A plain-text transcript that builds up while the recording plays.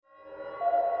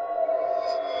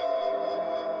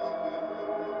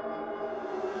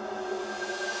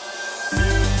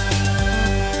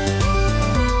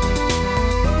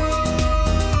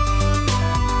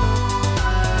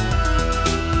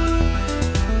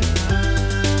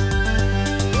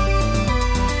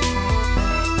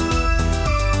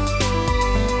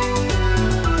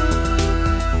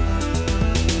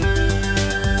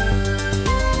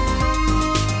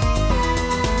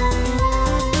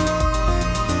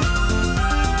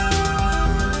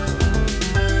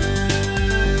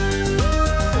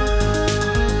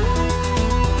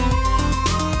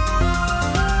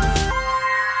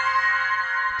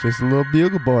Just a little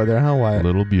bugle boy there, huh, Wyatt?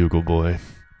 Little bugle boy.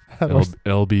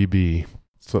 LBB.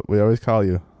 That's what we always call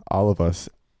you, all of us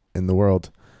in the world.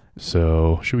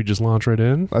 So, should we just launch right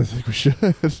in? I think we should.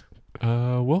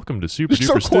 Welcome to Super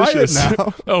You're Duper so quiet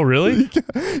now. Oh, really?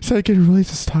 So I getting really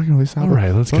just talking really soft. All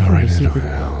right, let's go right into it.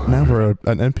 Now we're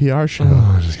an NPR show.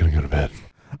 Oh, I'm just going to go to bed.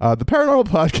 The paranormal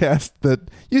podcast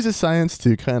that uses science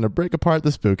to kind of break apart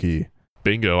the spooky.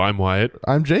 Bingo, I'm Wyatt.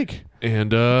 I'm Jake.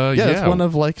 And, It's one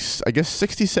of, I guess,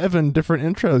 67 different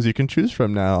intros you can choose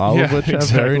from now, all of which have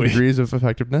varying degrees of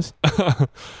effectiveness.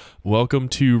 Welcome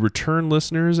to return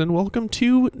listeners and welcome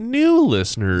to new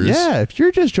listeners. Yeah, if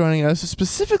you're just joining us,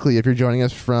 specifically if you're joining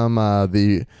us from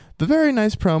the very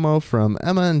nice promo from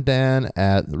Emma and Dan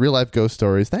at Real Life Ghost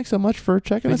Stories, thanks so much for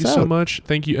checking us out. Thank you so much.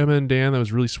 Thank you, Emma and Dan. That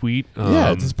was really sweet.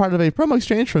 It's part of a promo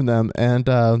exchange from them, and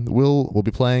we'll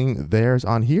be playing theirs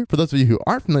on here for those of you who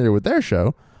aren't familiar with their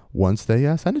show once they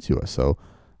send it to us. So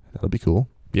that'll be cool.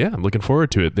 Yeah, I'm looking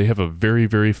forward to it. They have a very,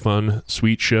 very fun,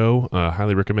 sweet show.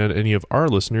 Highly recommend any of our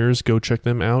listeners go check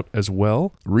them out as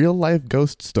well. Real Life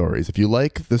Ghost Stories. If you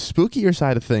like the spookier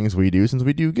side of things we do, since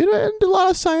we do get into a lot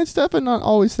of science stuff and not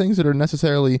always things that are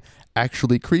necessarily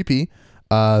actually creepy,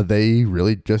 they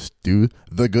really just do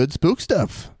the good spook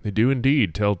stuff. They do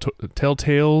indeed. Tell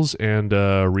tales and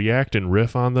react and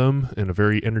riff on them in a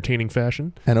very entertaining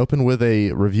fashion. And open with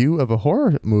a review of a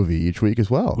horror movie each week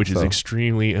as well. Which is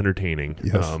extremely entertaining.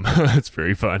 Yes. It's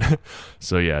very fun.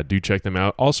 So yeah, do check them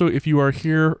out. Also, if you are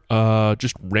here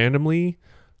just randomly,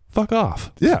 fuck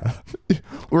off. Yeah.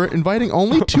 We're inviting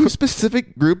only two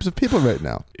specific groups of people right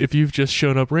now. If you've just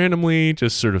shown up randomly,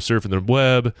 just sort of surfing the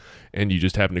web, and you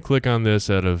just happen to click on this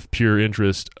out of pure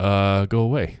interest, go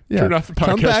away. Yeah. Turn off the podcast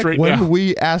Come back right when now.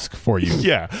 we ask for you.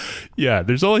 Yeah.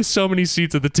 There's only so many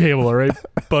seats at the table, all right,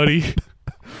 buddy?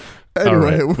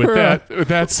 Anyway, all right. With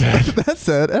that said, that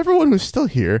said, everyone who's still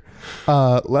here,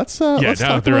 let's now talk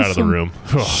that they're about out of the room.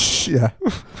 Yeah.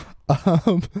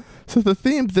 So the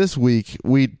theme this week,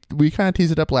 we kind of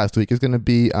teased it up last week, is going to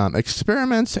be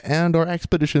experiments and or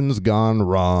expeditions gone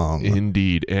wrong.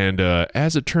 Indeed. And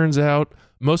as it turns out,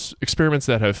 most experiments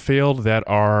that have failed that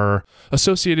are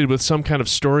associated with some kind of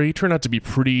story turn out to be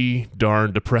pretty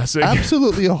darn depressing.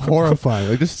 Absolutely horrifying.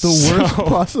 Like just the worst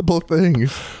possible thing.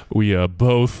 We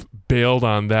both bailed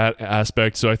on that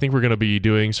aspect, so I think we're going to be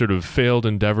doing sort of failed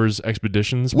endeavors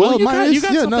expeditions. Well, you got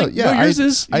something.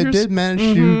 I did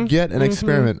manage to get an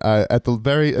experiment at the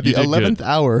 11th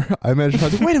hour. I managed to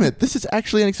say, wait a minute, this is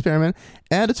actually an experiment,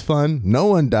 and it's fun. No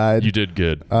one died. You did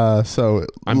good. So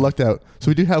I lucked out. So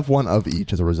we do have one of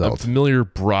each as a result. I'm familiar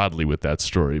broadly with that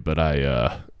story, but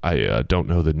I don't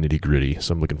know the nitty gritty,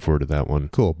 so I'm looking forward to that one.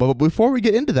 Cool. But before we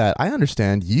get into that, I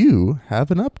understand you have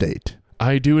an update.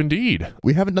 I do indeed.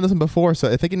 We haven't done this one before,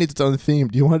 so I think it needs its own theme.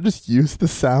 Do you want to just use the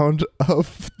sound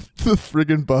of the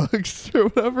friggin' bugs or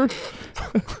whatever?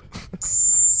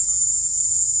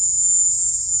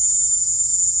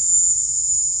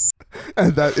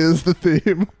 And that is the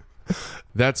theme.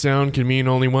 That sound can mean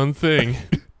only one thing.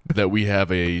 That we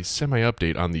have a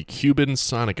semi-update on the Cuban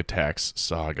sonic attacks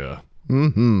saga.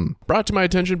 Mm-hmm. Brought to my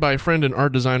attention by a friend and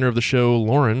art designer of the show,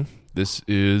 Lauren. This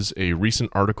is a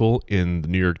recent article in the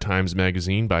New York Times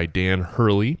Magazine by Dan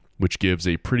Hurley, which gives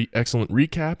a pretty excellent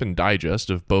recap and digest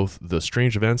of both the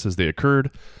strange events as they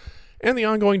occurred and the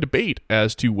ongoing debate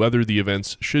as to whether the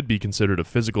events should be considered a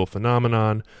physical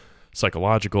phenomenon,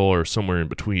 psychological, or somewhere in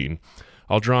between.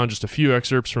 I'll draw on just a few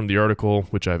excerpts from the article,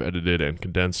 which I've edited and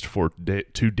condensed for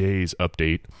today's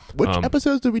update. Which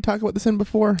episodes did we talk about this in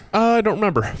before? I don't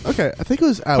remember. Okay, I think it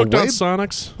was Hooked on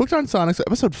Sonics. Hooked on Sonics,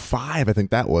 episode 5. I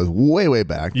think that was way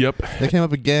back. Yep. They came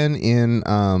up again in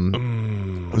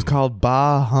it was called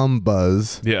Bah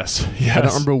Humbuzz. Yes. I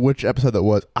don't remember which episode that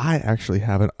was. I actually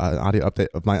have an audio update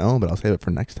of my own, but I'll save it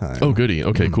for next time. Oh, goody.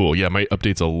 Okay, cool. Yeah, my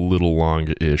update's a little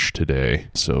long-ish today,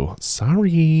 so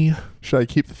sorry. Should I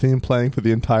keep the theme playing for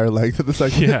the entire length of the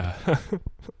segment? Yeah.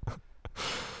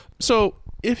 So,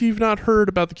 if you've not heard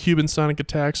about the Cuban sonic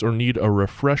attacks or need a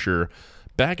refresher,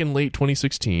 back in late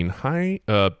 2016,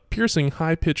 piercing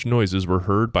high-pitched noises were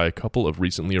heard by a couple of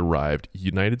recently arrived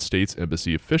United States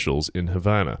Embassy officials in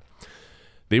Havana.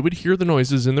 They would hear the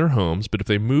noises in their homes, but if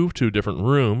they moved to a different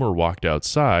room or walked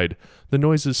outside, the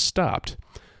noises stopped.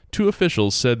 Two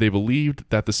officials said they believed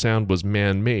that the sound was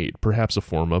man-made, perhaps a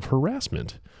form of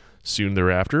harassment. Soon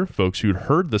thereafter, folks who'd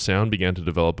heard the sound began to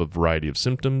develop a variety of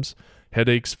symptoms: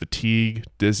 headaches, fatigue,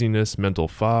 dizziness, mental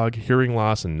fog, hearing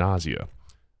loss, and nausea.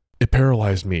 "It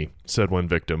paralyzed me," said one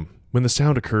victim. "When the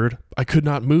sound occurred, I could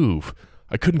not move.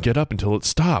 I couldn't get up until it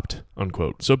stopped,"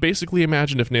 unquote. So basically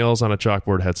imagine if nails on a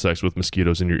chalkboard had sex with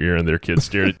mosquitoes in your ear and their kids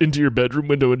stared into your bedroom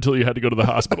window until you had to go to the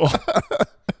hospital.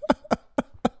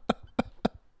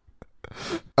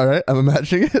 All right, I'm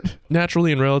imagining it.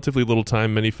 Naturally, in relatively little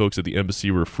time, many folks at the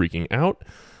embassy were freaking out.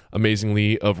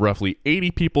 Amazingly, of roughly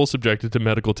 80 people subjected to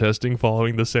medical testing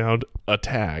following the sound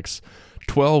attacks,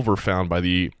 12 were found by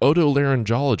the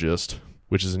otolaryngologist,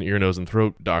 which is an ear, nose, and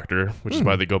throat doctor, which is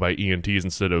why they go by ENTs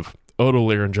instead of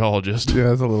otolaryngologist.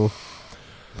 Yeah, it's a little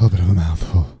bit of a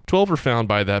mouthful. 12 were found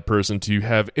by that person to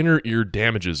have inner ear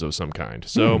damages of some kind,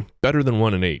 so better than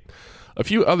 1 in 8. A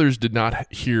few others did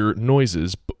not hear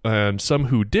noises, and some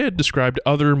who did described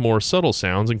other more subtle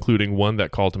sounds, including one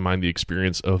that called to mind the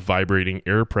experience of vibrating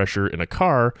air pressure in a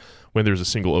car when there's a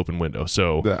single open window.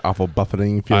 So That awful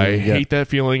buffeting feeling. I hate that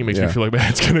feeling. It makes me feel like my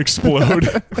head's going to explode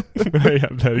when I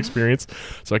have that experience.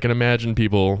 So I can imagine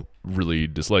people really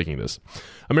disliking this.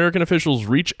 American officials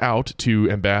reach out to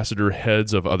ambassador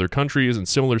heads of other countries, and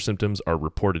similar symptoms are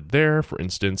reported there. For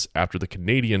instance, after the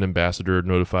Canadian ambassador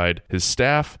notified his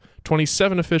staff,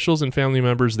 27 officials and family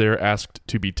members there asked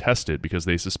to be tested because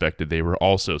they suspected they were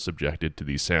also subjected to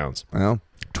these sounds. Well,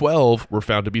 12 were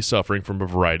found to be suffering from a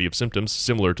variety of symptoms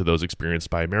similar to those experienced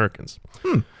by Americans.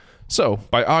 So,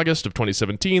 by August of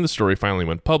 2017, the story finally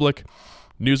went public.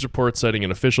 News reports citing an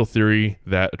official theory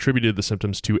that attributed the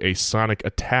symptoms to a sonic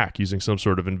attack using some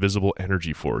sort of invisible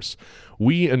energy force.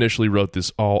 We initially wrote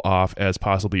this all off as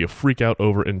possibly a freak out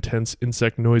over intense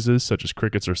insect noises such as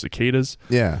crickets or cicadas.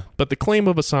 yeah. But the claim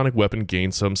of a sonic weapon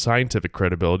gained some scientific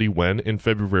credibility when, in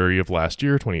February of last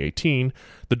year, 2018,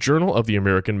 the Journal of the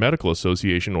American Medical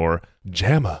Association, or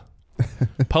JAMA,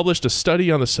 published a study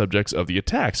on the subjects of the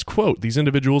attacks. Quote, "These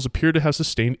individuals appear to have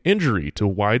sustained injury to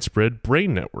widespread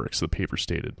brain networks," the paper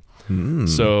stated.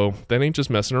 So that ain't just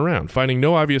messing around. Finding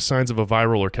no obvious signs of a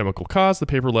viral or chemical cause, the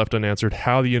paper left unanswered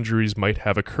how the injuries might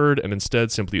have occurred and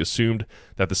instead simply assumed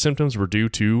that the symptoms were due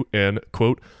to an,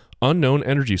 quote, "unknown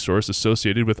energy source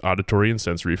associated with auditory and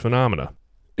sensory phenomena."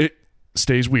 It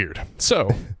stays weird.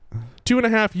 So,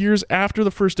 2.5 years after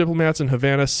the first diplomats in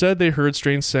Havana said they heard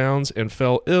strange sounds and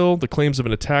fell ill, the claims of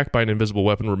an attack by an invisible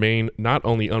weapon remain not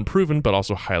only unproven, but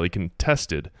also highly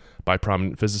contested by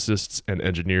prominent physicists and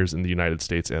engineers in the United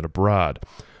States and abroad.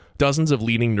 Dozens of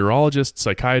leading neurologists,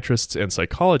 psychiatrists, and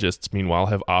psychologists, meanwhile,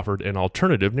 have offered an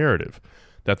alternative narrative,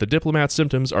 that the diplomat's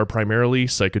symptoms are primarily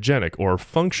psychogenic or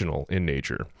functional in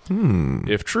nature.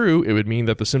 If true, it would mean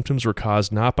that the symptoms were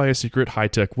caused not by a secret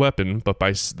high-tech weapon, but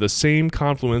by the same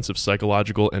confluence of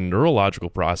psychological and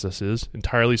neurological processes,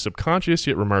 entirely subconscious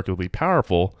yet remarkably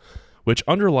powerful, which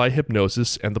underlie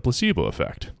hypnosis and the placebo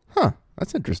effect. Huh.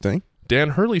 That's interesting.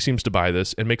 Dan Hurley seems to buy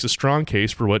this and makes a strong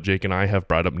case for what Jake and I have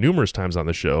brought up numerous times on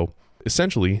the show.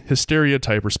 Essentially,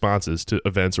 hysteria-type responses to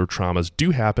events or traumas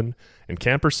do happen and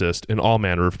can persist in all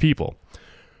manner of people.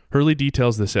 Hurley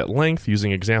details this at length,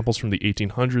 using examples from the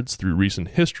 1800s through recent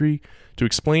history to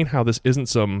explain how this isn't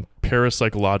some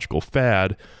parapsychological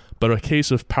fad, but a case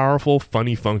of powerful,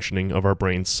 funny functioning of our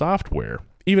brain's software.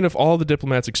 Even if all the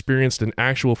diplomats experienced an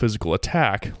actual physical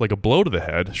attack, like a blow to the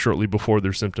head, shortly before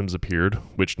their symptoms appeared,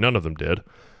 which none of them did,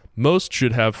 most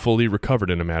should have fully recovered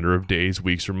in a matter of days,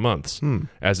 weeks, or months,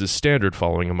 as is standard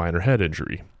following a minor head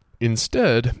injury.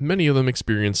 Instead, many of them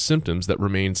experienced symptoms that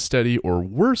remained steady or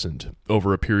worsened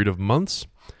over a period of months,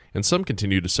 and some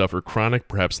continue to suffer chronic,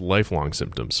 perhaps lifelong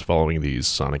symptoms following these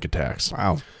sonic attacks.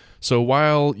 Wow. So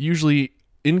while usually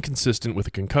inconsistent with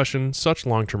a concussion, such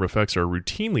long-term effects are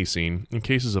routinely seen in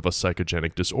cases of a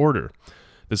psychogenic disorder.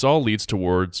 This all leads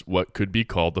towards what could be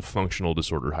called the functional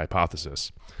disorder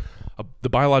hypothesis. The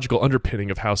biological underpinning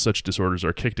of how such disorders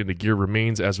are kicked into gear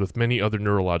remains, as with many other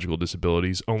neurological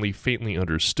disabilities, only faintly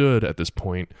understood at this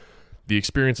point. The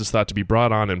experience is thought to be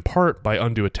brought on in part by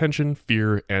undue attention,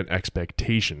 fear, and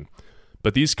expectation.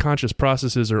 But these conscious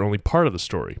processes are only part of the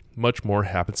story. Much more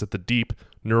happens at the deep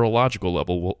neurological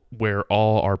level, where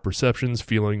all our perceptions,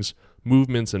 feelings,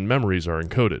 movements, and memories are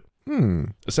encoded.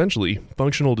 Essentially,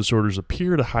 functional disorders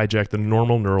appear to hijack the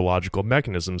normal neurological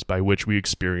mechanisms by which we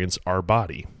experience our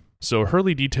body. So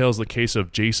Hurley details the case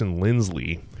of Jason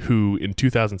Lindsley, who in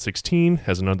 2016,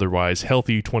 as an otherwise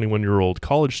healthy 21-year-old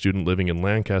college student living in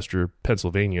Lancaster,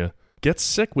 Pennsylvania, gets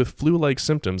sick with flu-like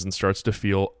symptoms and starts to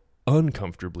feel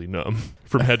uncomfortably numb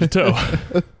from head to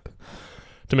toe.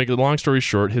 To make a long story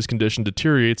short, his condition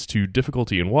deteriorates to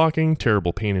difficulty in walking,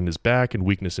 terrible pain in his back, and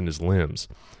weakness in his limbs.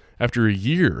 After a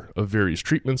year of various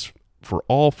treatments for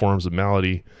all forms of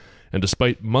malady, and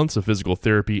despite months of physical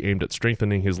therapy aimed at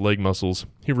strengthening his leg muscles,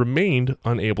 he remained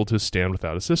unable to stand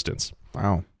without assistance.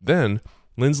 Wow. Then,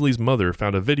 Lindsley's mother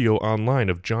found a video online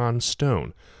of John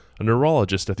Stone, a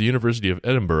neurologist at the University of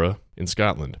Edinburgh in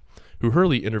Scotland, who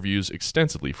Hurley interviews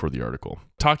extensively for the article,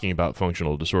 talking about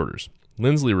functional disorders.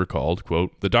 Lindsley recalled,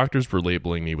 quote, "The doctors were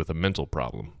labeling me with a mental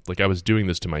problem, like I was doing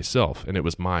this to myself, and it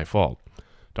was my fault.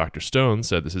 Dr. Stone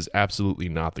said this is absolutely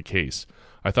not the case.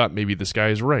 I thought maybe this guy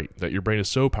is right, that your brain is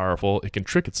so powerful it can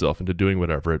trick itself into doing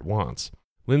whatever it wants.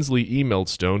 Lindsley emailed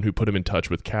Stone, who put him in touch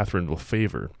with Catherine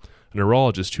Lefevre, a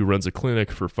neurologist who runs a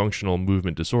clinic for functional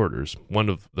movement disorders, one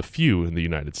of the few in the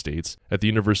United States, at the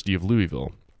University of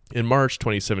Louisville. In March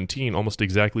 2017, almost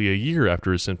exactly a year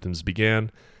after his symptoms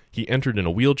began, he entered in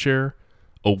a wheelchair.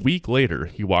 A week later,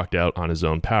 he walked out on his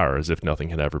own power as if nothing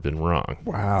had ever been wrong.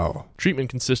 Wow. Treatment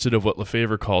consisted of what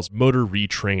Lefevre calls motor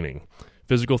retraining.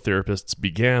 Physical therapists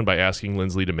began by asking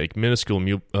Lindsley to make minuscule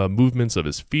movements of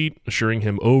his feet, assuring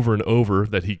him over and over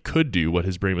that he could do what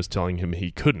his brain was telling him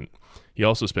he couldn't. He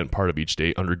also spent part of each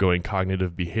day undergoing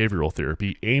cognitive behavioral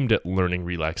therapy aimed at learning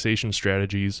relaxation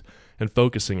strategies and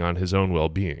focusing on his own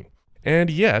well-being. And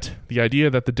yet, the idea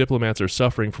that the diplomats are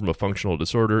suffering from a functional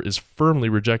disorder is firmly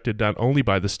rejected not only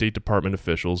by the State Department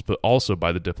officials, but also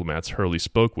by the diplomats Hurley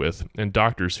spoke with and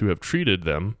doctors who have treated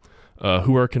them,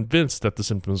 who are convinced that the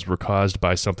symptoms were caused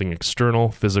by something external,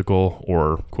 physical,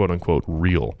 or quote-unquote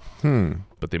real.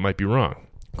 But they might be wrong.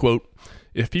 Quote,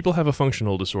 "If people have a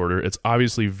functional disorder, it's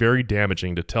obviously very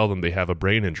damaging to tell them they have a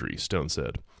brain injury," Stone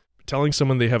said. Telling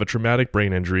someone they have a traumatic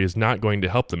brain injury is not going to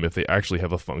help them if they actually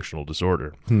have a functional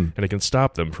disorder, and it can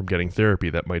stop them from getting therapy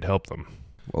that might help them.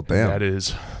 Well, damn. And that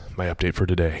is my update for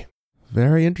today.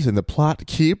 Very interesting. The plot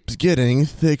keeps getting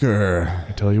thicker.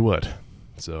 I tell you what.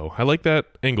 So I like that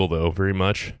angle, though, very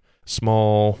much.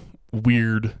 Small,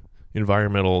 weird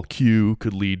environmental cue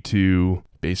could lead to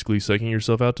basically psyching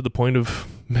yourself out to the point of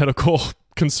medical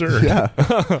concern. Yeah.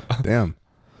 Damn.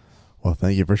 Well,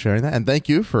 thank you for sharing that. And thank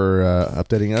you for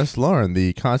updating us, Lauren,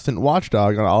 the constant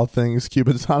watchdog on all things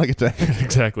Cuban Sonic Attack.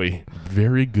 Exactly.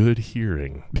 Very good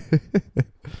hearing.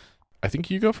 I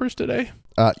think you go first today.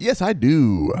 Yes, I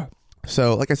do.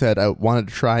 So, like I said, I wanted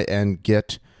to try and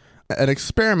get an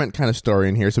experiment kind of story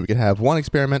in here so we could have one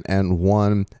experiment and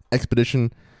one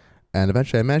expedition. And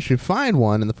eventually I managed to find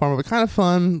one in the form of a kind of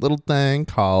fun little thing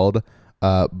called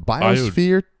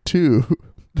Biosphere 2.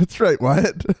 That's right,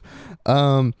 Wyatt.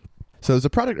 So it's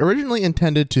a project originally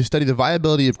intended to study the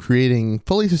viability of creating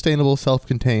fully sustainable,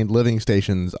 self-contained living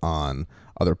stations on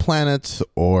other planets,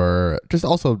 or just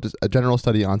a general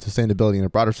study on sustainability in a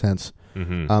broader sense.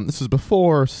 Mm-hmm. This was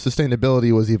before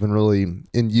sustainability was even really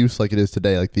in use like it is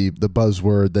today, like the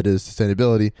buzzword that is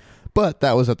sustainability. But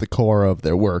that was at the core of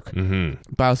their work.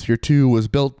 Mm-hmm. Biosphere 2 was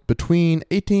built between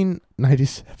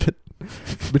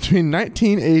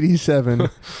 1987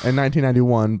 and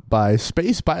 1991 by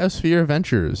Space Biosphere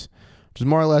Ventures, which is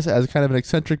more or less as kind of an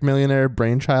eccentric millionaire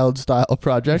brainchild style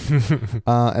project.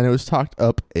 And it was talked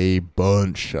up a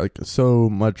bunch, like so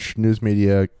much news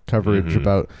media coverage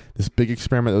about this big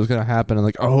experiment that was going to happen. And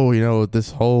like, oh,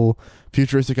 this whole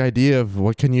futuristic idea of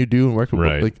what can you do and where can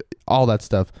like all that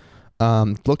stuff.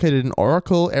 Located in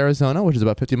Oracle, Arizona, which is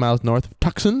about 50 miles north of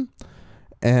Tucson.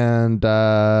 And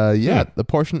the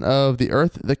portion of the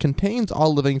Earth that contains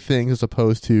all living things as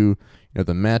opposed to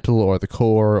the mantle or the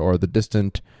core or the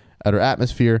distant outer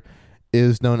atmosphere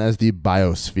is known as the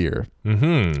biosphere.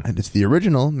 Mm-hmm. And it's the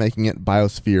original, making it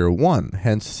Biosphere 1.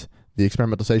 Hence, the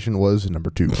experimental station was number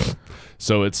 2.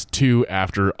 So it's 2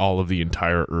 after all of the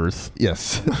entire Earth.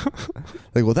 Yes.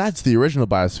 That's the original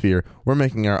biosphere. We're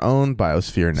making our own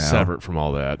biosphere now. Separate from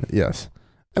all that. Yes.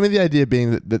 I mean, the idea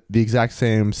being that the exact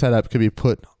same setup could be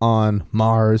put on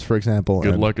Mars, for example.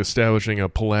 Good luck establishing a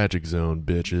pelagic zone,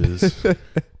 bitches.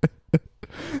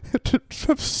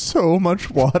 Have so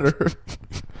much water.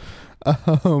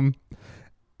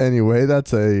 Anyway,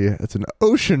 that's an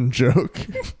ocean joke.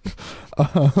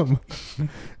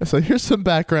 So here's some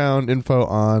background info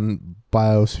on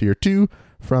Biosphere 2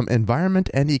 from Environment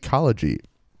and Ecology.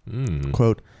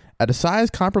 Quote, at a size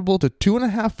comparable to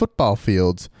 2.5 football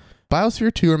fields,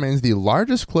 Biosphere 2 remains the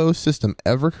largest closed system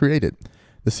ever created.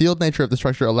 The sealed nature of the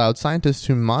structure allowed scientists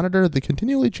to monitor the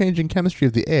continually changing chemistry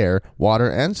of the air, water,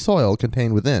 and soil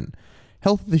contained within.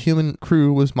 Health of the human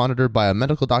crew was monitored by a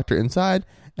medical doctor inside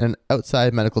and an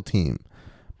outside medical team.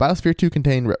 Biosphere 2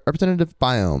 contained representative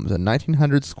biomes, a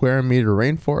 1,900 square meter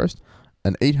rainforest,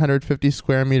 an 850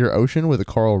 square meter ocean with a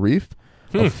coral reef,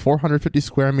 a 450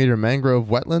 square meter mangrove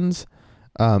wetlands,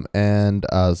 and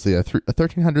a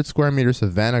 1,300 square meter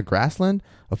savanna grassland,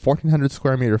 a 1,400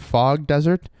 square meter fog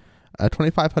desert, a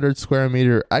 2,500 square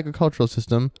meter agricultural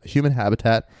system, human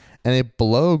habitat, and a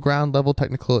below ground level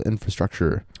technical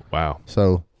infrastructure. Wow.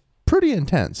 So pretty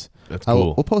intense. That's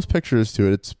cool. We'll post pictures to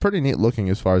it. It's pretty neat looking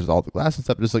as far as all the glass and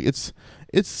stuff. Just like it's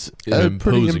an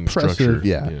pretty imposing impressive. structure.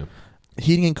 Yeah.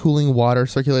 Heating and cooling water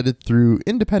circulated through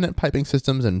independent piping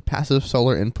systems and passive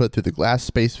solar input through the glass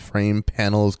space frame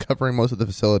panels covering most of the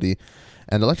facility.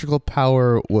 And electrical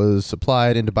power was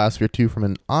supplied into Biosphere 2 from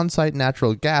an on-site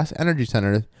natural gas energy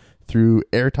center through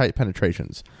airtight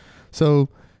penetrations. So,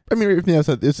 I mean,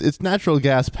 it's natural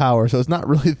gas power, so it's not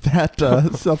really that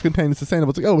self-contained and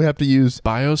sustainable. It's like, we have to use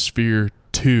Biosphere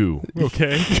 2,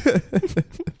 okay?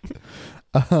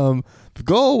 The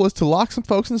goal was to lock some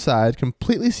folks inside,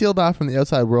 completely sealed off from the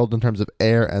outside world in terms of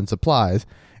air and supplies,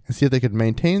 and see if they could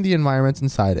maintain the environments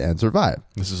inside and survive.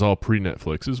 This is all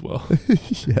pre-Netflix as well.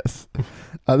 Yes.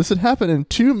 This would happen in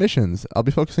 2 missions. I'll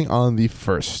be focusing on the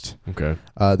first. Okay.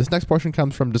 This next portion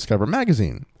comes from Discover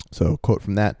Magazine. So, quote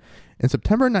from that. In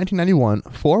September 1991,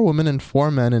 4 women and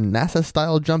 4 men in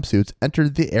NASA-style jumpsuits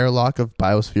entered the airlock of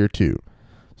Biosphere 2.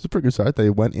 It's a pretty good start. They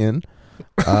went in.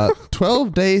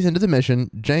 12 days into the mission,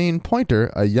 Jane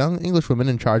Pointer, a young Englishwoman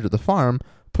in charge of the farm,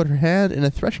 put her hand in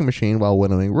a threshing machine while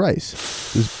winnowing rice.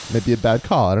 It was maybe a bad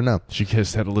call. I don't know. She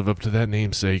just had to live up to that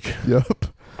namesake. Yep.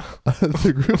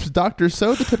 The group's doctor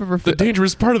sewed the tip of her... The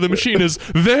dangerous part of the machine is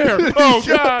there. Oh,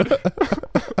 God.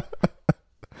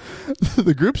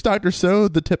 The group's doctor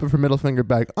sewed the tip of her middle finger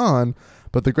back on,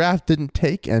 but the graft didn't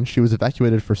take and she was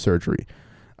evacuated for surgery.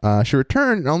 She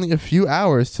returned in only a few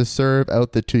hours to serve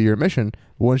out the 2-year mission.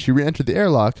 But when she re-entered the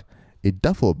airlock, a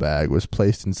duffel bag was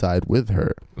placed inside with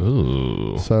her.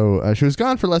 Ooh. So she was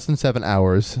gone for less than 7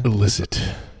 hours. Illicit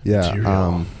material.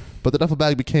 Yeah. But the duffel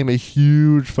bag became a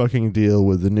huge fucking deal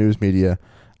with the news media.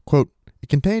 Quote, "It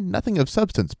contained nothing of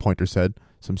substance," Pointer said.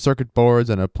 "Some circuit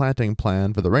boards and a planting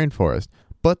plan for the rainforest.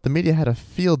 But the media had a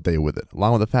field day with it,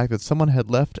 along with the fact that someone had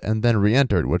left and then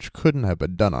re-entered, which couldn't have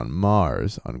been done on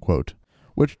Mars," unquote.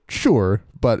 Which, sure,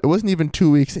 but it wasn't even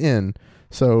 2 weeks in.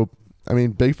 So, I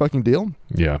mean, big fucking deal.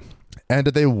 Yeah. And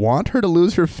did they want her to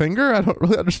lose her finger? I don't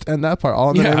really understand that part.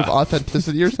 All in the name of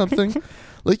authenticity or something?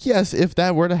 Like, yes, if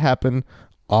that were to happen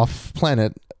off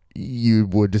planet, you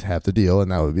would just have to deal,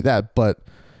 and that would be that. But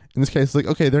in this case, like,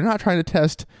 okay, they're not trying to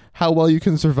test how well you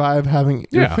can survive having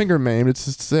your finger maimed. It's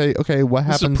just to say, okay, what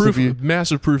happens if you...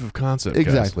 Massive proof of concept,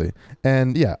 Exactly. guys.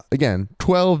 And yeah, again,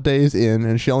 12 days in,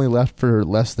 and she only left for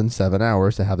less than 7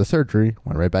 hours to have the surgery,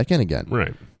 went right back in again.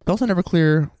 Right. It's also never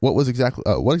clear what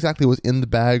exactly was in the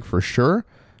bag for sure,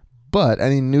 but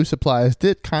any new supplies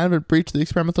did kind of breach the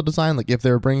experimental design. Like if they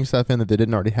were bringing stuff in that they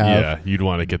didn't already have. Yeah, you'd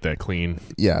want to get that clean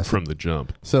from the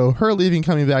jump. So her leaving,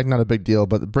 coming back, not a big deal,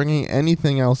 but bringing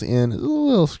anything else in is a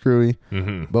little screwy,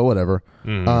 but whatever.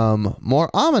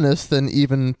 More ominous than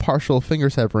even partial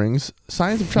finger severings,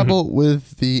 signs of trouble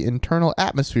with the internal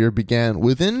atmosphere began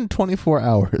within 24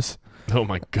 hours. Oh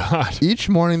my God. Each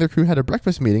morning, the crew had a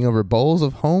breakfast meeting over bowls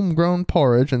of homegrown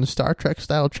porridge and Star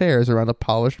Trek-style chairs around a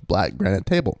polished black granite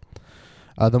table.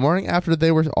 The morning after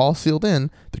they were all sealed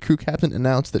in, the crew captain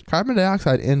announced that carbon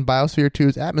dioxide in Biosphere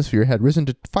 2's atmosphere had risen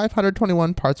to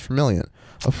 521 parts per million,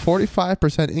 a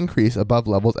 45% increase above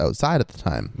levels outside at the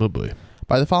time. Lovely.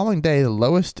 By the following day, the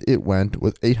lowest it went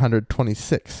was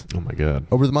 826. Oh my God.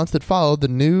 Over the months that followed, the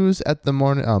news at the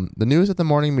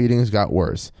morning meetings got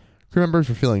worse. Crew members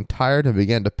were feeling tired and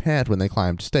began to pant when they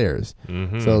climbed stairs.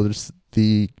 So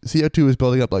the CO2 was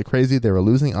building up like crazy. They were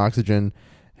losing oxygen,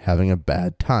 having a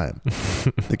bad time.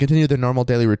 They continued their normal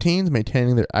daily routines,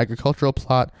 maintaining their agricultural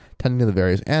plot, tending to the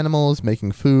various animals,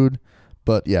 making food.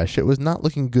 But yeah, shit was not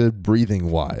looking good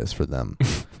breathing-wise for them.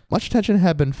 Much attention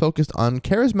had been focused on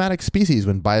charismatic species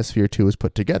when Biosphere 2 was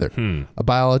put together. A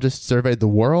biologist surveyed the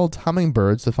world's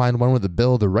hummingbirds to find one with a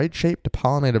bill the right shape to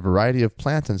pollinate a variety of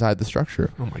plants inside the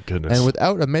structure. Oh my goodness. And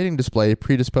without a mating display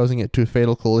predisposing it to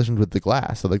fatal collisions with the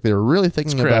glass. So like they were really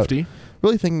thinking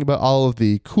about all of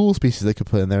the cool species they could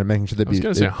put in there and making sure they'd be... I was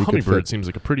going to say, a hummingbird seems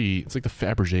like it's like the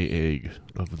Fabergé egg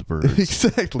of the birds.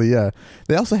 Exactly, yeah.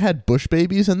 They also had bush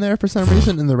babies in there for some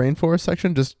reason in the rainforest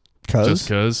section, just because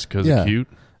they're cute.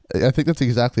 I think that's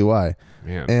exactly why.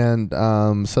 Man.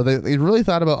 And so they really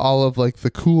thought about all of like the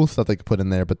cool stuff they could put in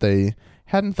there, but they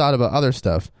hadn't thought about other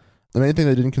stuff. The main thing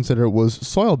they didn't consider was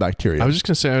soil bacteria. I was just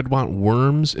going to say I'd want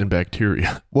worms and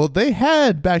bacteria. Well, they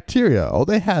had bacteria. Oh,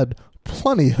 they had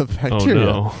plenty of bacteria.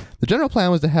 Oh, no. The general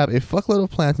plan was to have a fuckload of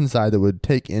plants inside that would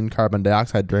take in carbon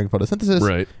dioxide during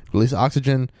photosynthesis, release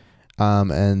oxygen,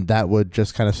 and that would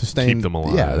just kind of sustain... Keep them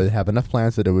alive. Yeah, they'd have enough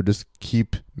plants that it would just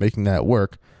keep making that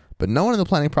work. But no one in the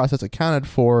planning process accounted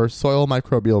for soil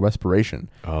microbial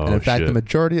respiration. Oh, and in fact, the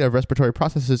majority of respiratory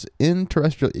processes in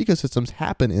terrestrial ecosystems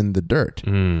happen in the dirt.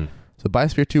 So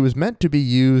Biosphere 2 was meant to be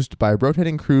used by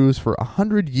rotating crews for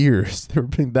 100 years. They were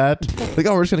being that... like,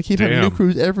 we're just going to keep having new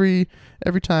crews every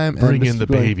time. Bring in the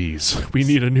babies. We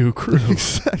need a new crew.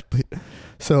 Exactly.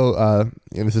 So,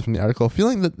 and this is from the article,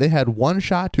 feeling that they had one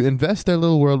shot to invest their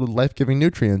little world with life-giving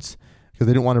nutrients because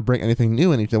they didn't want to bring anything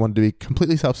new in. They wanted to be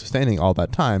completely self-sustaining all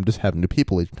that time, just have new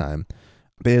people each time.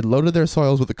 They had loaded their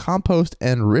soils with the compost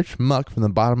and rich muck from the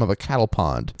bottom of a cattle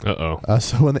pond.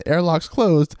 So when the airlocks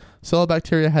closed, soil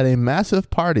bacteria had a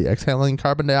massive party, exhaling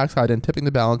carbon dioxide and tipping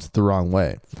the balance the wrong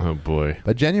way. Oh, boy.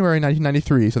 By January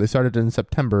 1993, so they started in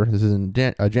September, this is in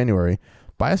January,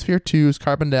 Biosphere 2's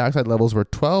carbon dioxide levels were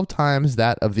 12 times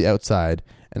that of the outside,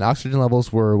 and oxygen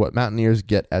levels were what mountaineers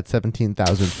get at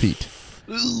 17,000 feet.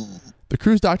 The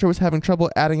crew's doctor was having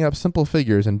trouble adding up simple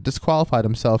figures and disqualified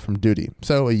himself from duty.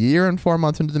 So a year and 4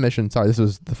 months into the mission, sorry, this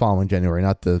was the following January,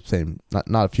 not the same,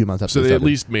 not a few months after. So they at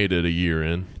least made it a year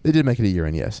in. They did make it a year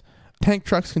in, yes. Tank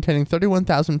trucks containing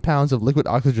 31,000 pounds of liquid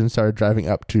oxygen started driving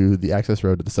up to the access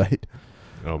road to the site.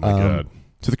 Oh, my God.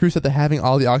 So the crew said that having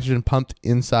all the oxygen pumped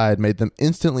inside made them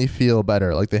instantly feel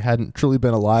better, like they hadn't truly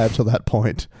been alive till that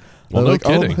point. Well, no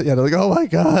kidding. They're like, oh my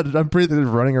God, I'm breathing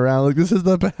and running around. Like, this is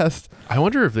the best. I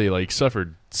wonder if they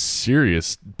suffered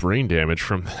serious brain damage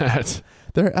from that.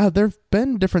 There've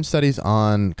been different studies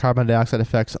on carbon dioxide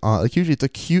effects on, usually it's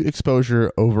acute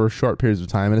exposure over short periods of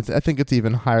time, and I think it's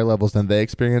even higher levels than they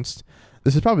experienced.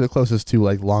 This is probably the closest to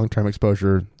long-term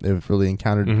exposure they've really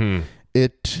encountered. Mm-hmm.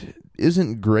 It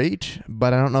isn't great,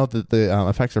 but I don't know that the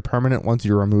effects are permanent once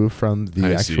you're removed from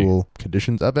the actual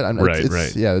conditions of it.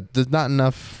 Right. Yeah, there's not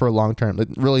enough for long-term.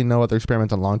 Really no other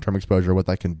experiments on long-term exposure, what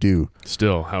that can do.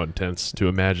 Still, how intense to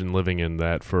imagine living in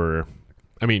that for,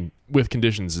 with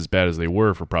conditions as bad as they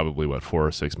were for probably, 4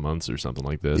 or 6 months or something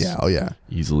like this. Yeah, oh yeah.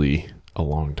 Easily a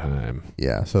long time.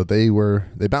 Yeah, so they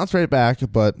bounced right back,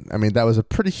 but that was a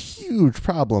pretty huge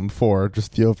problem for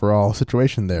just the overall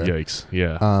situation there. Yikes,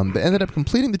 yeah. They ended up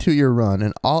completing the 2-year run,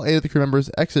 and all 8 of the crew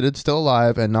members exited still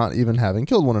alive and not even having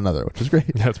killed one another, which is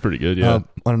great. That's pretty good, yeah.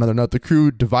 On another note, the crew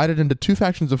divided into 2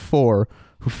 factions of 4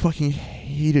 who fucking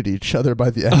hated each other by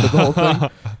the end of the whole thing,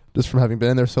 just from having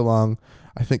been in there so long.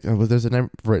 I think there's a name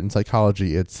for it in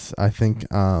psychology. It's, I think...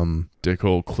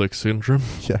 Dickhole click syndrome?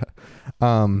 Yeah.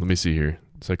 Let me see here.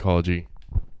 Psychology.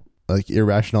 Like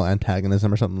irrational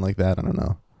antagonism or something like that. I don't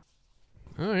know.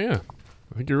 Oh, yeah.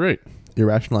 I think you're right.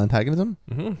 Irrational antagonism?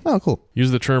 Mm-hmm. Oh, cool.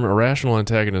 Use the term irrational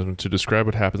antagonism to describe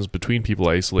what happens between people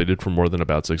isolated for more than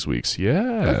about 6 weeks.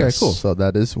 Yes. Okay, cool. So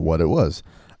that is what it was.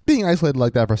 Being isolated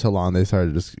like that for so long, they started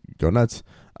to just go nuts.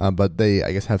 But they,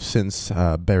 I guess, have since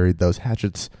buried those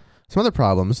hatchets. Some other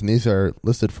problems, and these are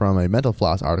listed from a Mental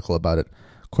Floss article about it.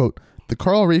 Quote, the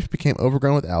coral reef became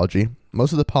overgrown with algae.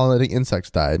 Most of the pollinating insects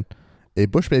died. A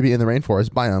bush baby in the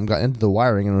rainforest biome got into the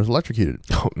wiring and was electrocuted.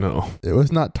 Oh, no. It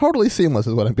was not totally seamless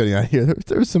is what I'm getting at here.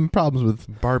 There was some problems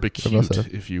with...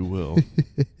 Barbecued, if you will.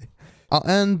 I'll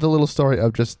end the little story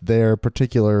of just their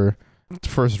particular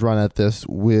first run at this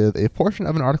with a portion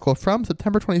of an article from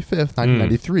September 25th,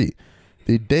 1993,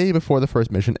 the day before the first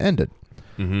mission ended.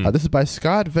 Mm-hmm. This is by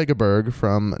Scott Vegeberg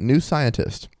from New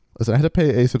Scientist. Listen, I had to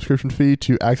pay a subscription fee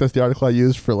to access the article I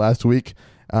used for last week.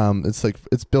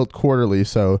 It's built quarterly,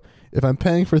 so if I'm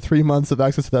paying for 3 months of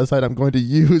access to that site, I'm going to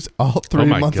use all 3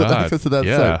 months of access to that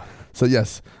site. So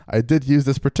yes, I did use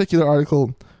this particular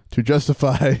article to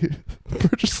justify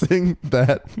purchasing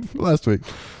that last week.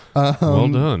 Well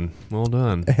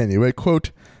done. Anyway,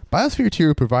 quote, Biosphere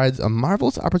 2 provides a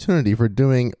marvelous opportunity for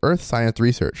doing Earth science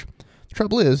research. The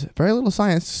trouble is, very little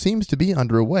science seems to be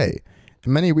underway.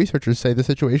 Many researchers say the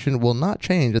situation will not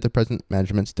change if the present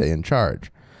management stay in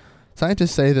charge.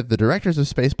 Scientists say that the directors of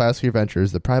Space Biosphere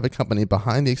Ventures, the private company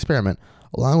behind the experiment,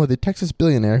 along with the Texas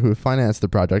billionaire who financed the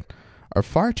project, are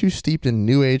far too steeped in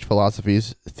New Age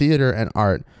philosophies, theater and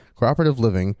art, cooperative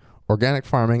living, organic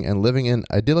farming, and living an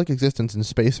idyllic existence in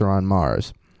space or on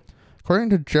Mars.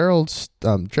 According to Gerald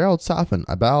Soffen,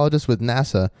 a biologist with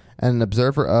NASA and an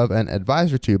observer of and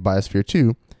advisor to Biosphere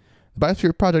 2, the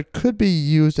Biosphere project could be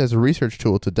used as a research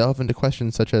tool to delve into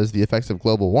questions such as the effects of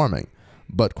global warming.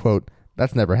 But, quote,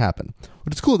 that's never happened.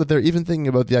 But it's cool that they're even thinking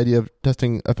about the idea of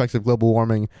testing effects of global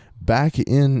warming back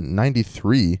in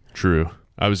 93. True.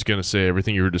 I was going to say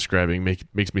everything you were describing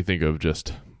makes me think of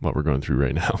just what we're going through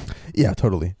right now. Yeah,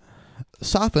 totally.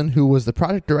 Soffen, who was the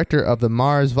project director of the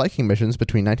Mars Viking missions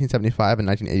between 1975 and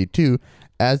 1982,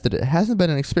 adds that it hasn't been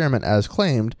an experiment as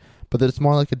claimed, but that it's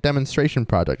more like a demonstration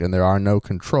project and there are no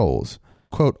controls.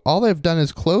 Quote, all they've done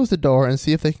is close the door and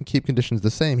see if they can keep conditions the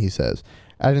same, he says,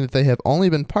 adding that they have only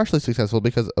been partially successful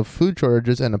because of food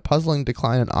shortages and a puzzling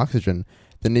decline in oxygen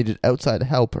that needed outside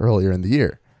help earlier in the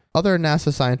year. Other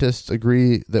NASA scientists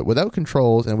agree that without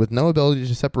controls and with no ability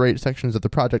to separate sections of the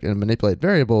project and manipulate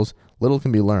variables, little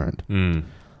can be learned.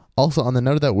 Also, on the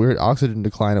note of that weird oxygen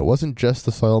decline, it wasn't just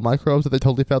the soil microbes that they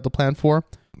totally failed to plan for.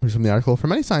 Here's from the article. For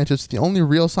many scientists, the only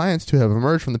real science to have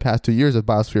emerged from the past 2 years of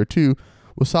Biosphere 2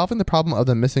 was solving the problem of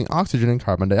the missing oxygen and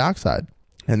carbon dioxide.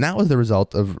 And that was the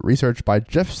result of research by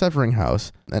Jeff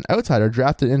Severinghaus, an outsider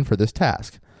drafted in for this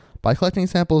task, by collecting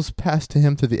samples passed to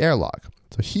him through the airlock.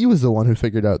 So he was the one who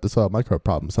figured out the soil microbe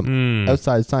problem. Some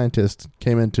outside scientist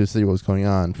came in to see what was going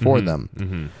on for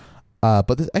them.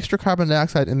 But this extra carbon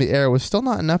dioxide in the air was still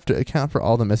not enough to account for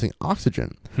all the missing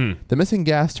oxygen. The missing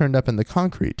gas turned up in the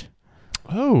concrete.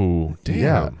 Oh, damn.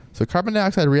 Yeah. So carbon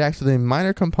dioxide reacts with a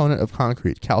minor component of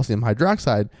concrete, calcium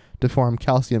hydroxide, to form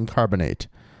calcium carbonate.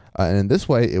 And in this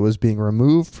way, it was being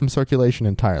removed from circulation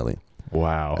entirely.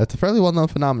 Wow. It's a fairly well-known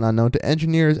phenomenon known to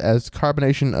engineers as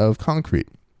carbonation of concrete.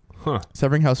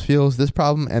 Severinghaus feels this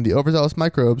problem and the overzealous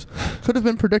microbes could have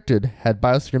been predicted had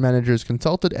biosphere managers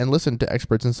consulted and listened to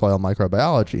experts in soil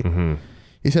microbiology.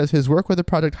 He says his work with the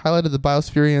project highlighted the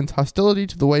biospherians' hostility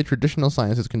to the way traditional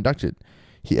science is conducted.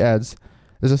 He adds,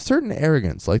 there's a certain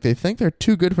arrogance, like they think they're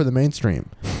too good for the mainstream.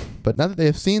 But now that they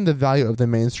have seen the value of the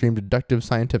mainstream deductive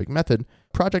scientific method,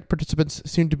 project participants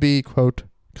seem to be, quote,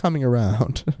 coming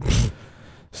around.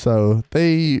 So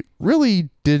they really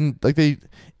didn't,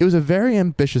 it was a very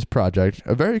ambitious project,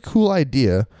 a very cool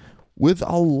idea with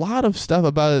a lot of stuff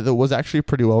about it that was actually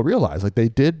pretty well realized. Like they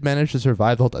did manage to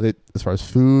survive the whole, as far as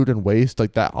food and waste,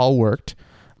 like that all worked.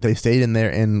 They stayed in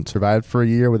there and survived for a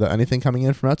year without anything coming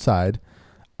in from outside.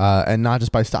 And not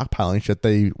just by stockpiling shit.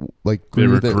 They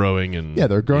grew growing and they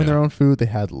were growing their own food. They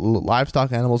had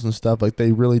livestock animals and stuff. Like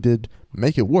they really did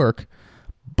make it work,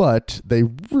 but they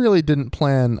really didn't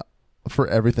plan for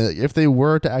everything. If they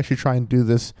were to actually try and do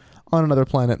this on another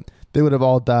planet, they would have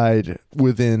all died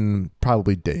within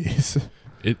probably days.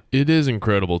 It is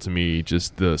incredible to me,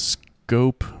 just the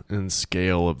scope and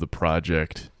scale of the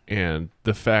project, and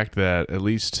the fact that at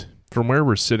least from where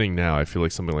we're sitting now, I feel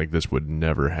like something like this would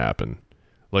never happen.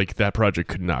 Like, that project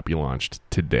could not be launched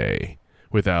today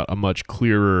without a much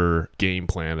clearer game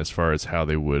plan as far as how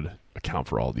they would account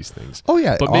for all these things. Oh,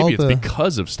 yeah. But maybe it's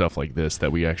because of stuff like this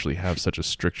that we actually have such a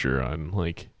stricture on,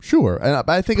 Sure. And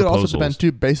I think proposals. It also depends,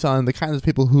 too, based on the kinds of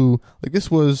people who, this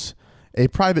was a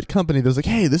private company that was like,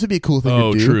 hey, this would be a cool thing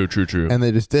to do. True. And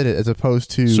they just did it, as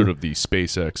opposed to... Sort of the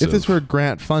SpaceX If this were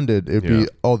grant-funded, it'd be,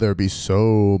 there'd be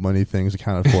so many things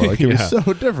accounted for. It was so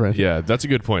different. Yeah, that's a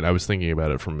good point. I was thinking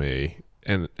about it from a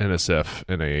NSF,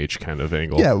 NIH kind of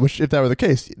angle. Yeah, which if that were the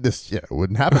case, this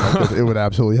wouldn't happen because it would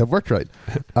absolutely have worked right.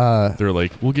 They're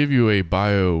like, we'll give you a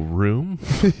bio room.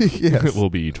 Yes. It will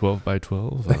be 12 by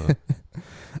 12.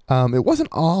 It wasn't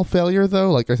all failure,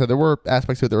 though. Like I said, there were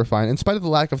aspects to it that were fine. In spite of the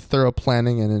lack of thorough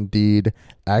planning and indeed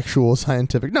actual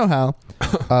scientific know-how,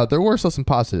 there were still some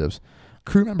positives.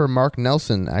 Crew member Mark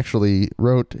Nelson actually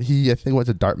wrote, I think went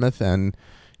to Dartmouth, and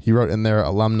he wrote in their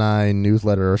alumni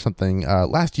newsletter or something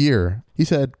last year. He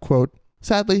said, quote,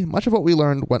 sadly, much of what we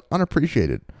learned went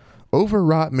unappreciated.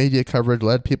 Overwrought media coverage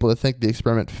led people to think the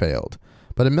experiment failed.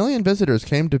 But 1 million visitors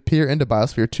came to peer into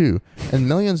Biosphere 2, and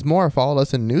millions more followed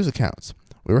us in news accounts.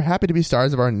 We were happy to be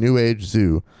stars of our new age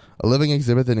zoo, a living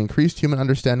exhibit that increased human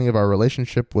understanding of our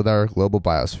relationship with our global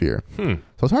biosphere. So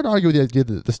it's hard to argue with the idea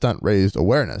that the stunt raised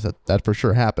awareness. That for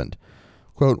sure happened.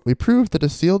 Quote, we proved that a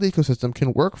sealed ecosystem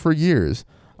can work for years,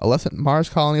 a lesson Mars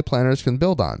colony planners can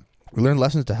build on. We learned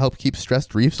lessons to help keep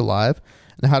stressed reefs alive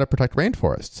and how to protect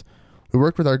rainforests. We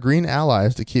worked with our green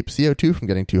allies to keep CO2 from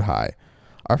getting too high.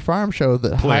 Our farm showed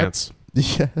that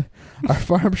our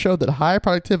farm showed that high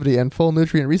productivity and full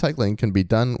nutrient recycling can be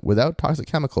done without toxic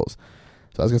chemicals.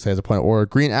 So I was going to say as a point, or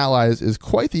green allies is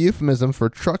quite the euphemism for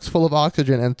trucks full of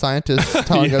oxygen and scientists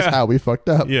telling us how we fucked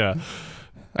up. Yeah.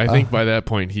 I think by that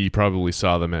point, he probably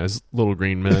saw them as little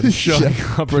green men showing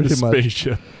up in a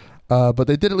spaceship. But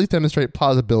they did at least demonstrate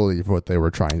plausibility for what they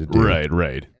were trying to do.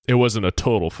 Right. It wasn't a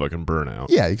total fucking burnout.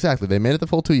 Yeah, exactly. They made it the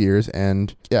full 2 years,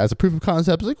 and as a proof of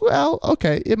concept, it's like, well,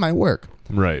 okay, it might work.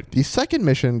 Right. The second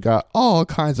mission got all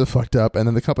kinds of fucked up, and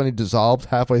then the company dissolved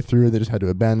halfway through. They just had to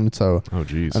abandon. So,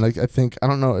 geez. And I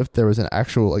don't know if there was an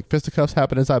actual fisticuffs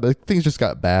happen inside, but things just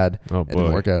got bad. Oh, It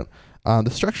didn't work out.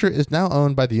 The structure is now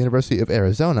owned by the University of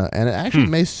Arizona, and it actually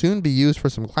may soon be used for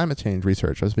some climate change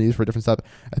research. It's been used for different stuff.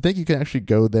 I think you can actually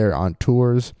go there on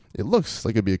tours. It looks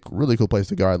like it'd be a really cool place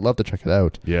to go. I'd love to check it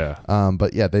out. Yeah.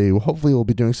 But yeah, they hopefully will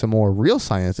be doing some more real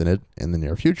science in it in the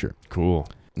near future. Cool.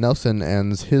 Nelson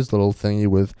ends his little thingy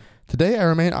with, today I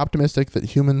remain optimistic that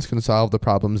humans can solve the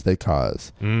problems they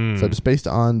cause. So just based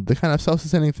on the kind of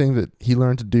self-sustaining thing that he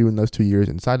learned to do in those 2 years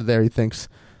inside of there, he thinks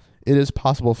it is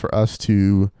possible for us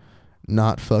to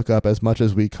not fuck up as much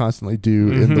as we constantly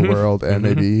do in the world, and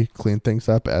maybe clean things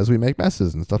up as we make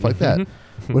messes and stuff like that,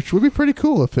 which would be pretty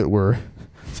cool if it were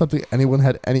something anyone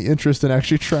had any interest in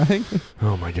actually trying.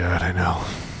 Oh my god, I know.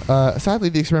 Sadly,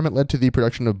 the experiment led to the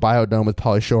production of Biodome with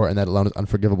Pauly Shore, and that alone is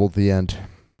unforgivable at the end.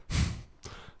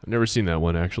 I've never seen that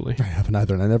one, actually. I haven't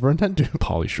either, and I never intend to.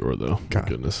 Pauly Shore, though. God. My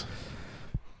goodness.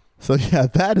 So yeah,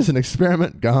 that is an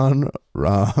experiment gone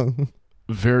wrong.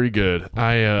 Very good.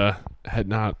 I had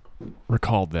not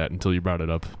recalled that until you brought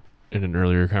it up in an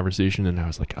earlier conversation, and I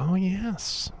was like, oh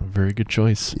yes, a very good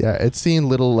choice. Yeah, it's seen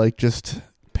little like just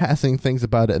passing things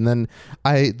about it, and then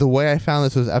the way I found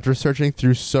this was after searching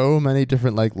through so many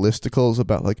different like listicles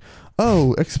about like,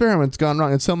 oh, experiments gone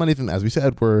wrong, and so many of them, as we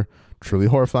said, were truly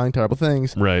horrifying, terrible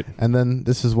things. Right. And then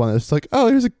this is one that's like, oh,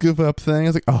 here's a goof up thing. I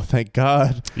was like, oh, thank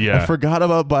God. Yeah. I forgot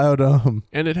about Biodome.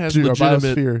 And it has Or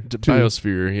legitimate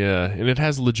Biosphere, yeah. And it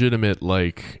has legitimate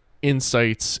like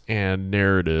insights and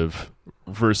narrative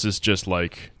versus just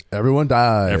like Everyone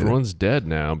died. everyone's dead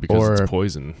now because Or it's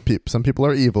poison. Some people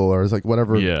are evil, or it's like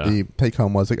whatever Yeah. the take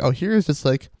home was. Like, oh, here's just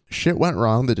like shit went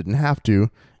wrong that didn't have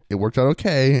to. It worked out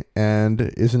okay,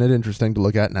 and isn't it interesting to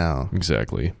look at now?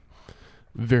 Exactly.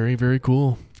 Very, very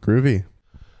cool. Groovy.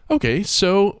 Okay,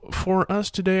 so for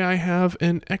us today, I have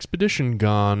an expedition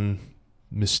gone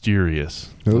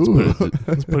mysterious.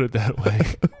 Let's put it that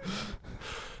way.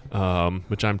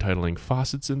 Which I'm titling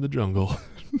Fawcett's in the Jungle.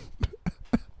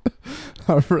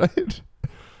 All right.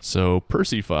 So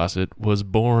Percy Fawcett was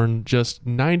born just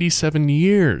 97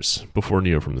 years before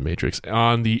Neo from the Matrix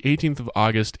on the 18th of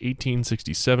August,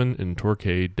 1867 in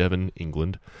Torquay, Devon,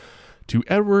 England, to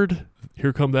Edward,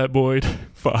 here come that Boyd,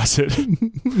 Fawcett,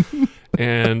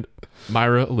 and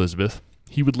Myra Elizabeth.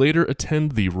 He would later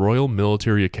attend the Royal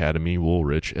Military Academy,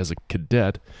 Woolwich, as a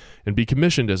cadet and be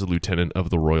commissioned as a lieutenant of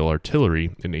the Royal Artillery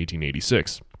in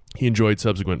 1886. He enjoyed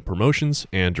subsequent promotions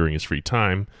and, during his free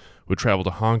time, would travel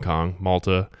to Hong Kong,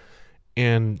 Malta,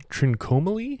 and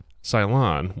Trincomalee,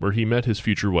 Ceylon, where he met his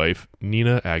future wife,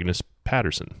 Nina Agnes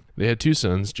Patterson. They had 2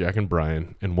 sons, Jack and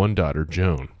Brian, and 1 daughter,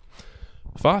 Joan.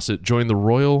 Fawcett joined the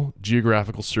Royal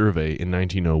Geographical Survey in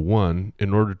 1901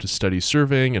 in order to study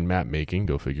surveying and map making,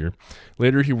 go figure.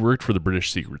 Later, he worked for the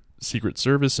British Secret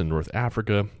Service in North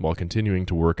Africa while continuing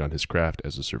to work on his craft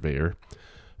as a surveyor.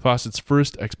 Fawcett's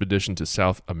first expedition to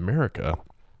South America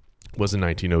was in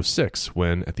 1906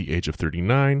 when, at the age of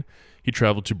 39, he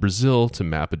traveled to Brazil to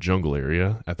map a jungle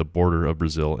area at the border of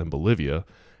Brazil and Bolivia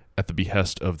at the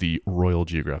behest of the Royal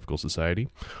Geographical Society.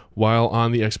 While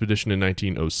on the expedition in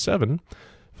 1907,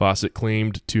 Fawcett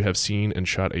claimed to have seen and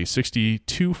shot a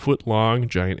 62-foot-long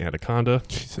giant anaconda,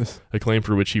 Jesus. a claim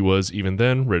for which he was, even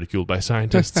then, ridiculed by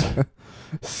scientists.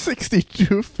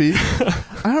 62 feet.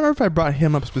 I don't remember if I brought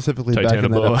him up specifically back in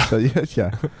that Titanoboa. episode.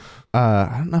 Yeah.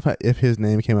 I don't know if his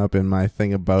name came up in my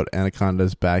thing about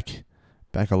anacondas back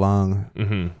along.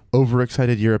 Mm-hmm.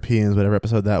 Overexcited Europeans, whatever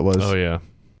episode that was. Oh, yeah.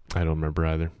 I don't remember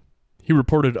either. He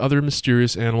reported other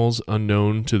mysterious animals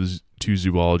unknown to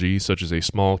zoology, such as a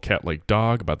small cat-like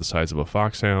dog about the size of a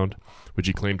foxhound, which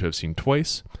he claimed to have seen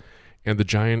twice, and the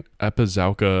giant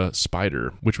Epizauca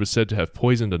spider, which was said to have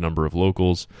poisoned a number of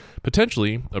locals,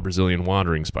 potentially a Brazilian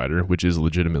wandering spider, which is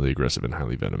legitimately aggressive and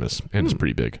highly venomous, and is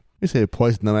pretty big. You say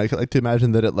poison them. I like to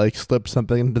imagine that it like slipped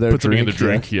something into their Put something drink. in the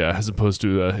drink, yeah, as opposed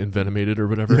to envenomated or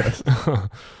whatever. Yes.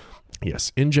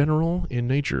 Yes, in general, in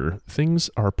nature,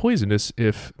 things are poisonous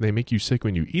if they make you sick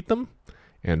when you eat them,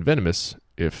 and venomous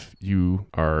if you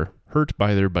are hurt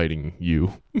by their biting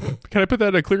you. Can I put that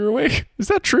in a clearer way? Is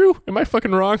that true? Am I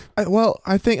fucking wrong?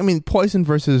 I think poison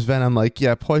versus venom,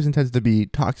 poison tends to be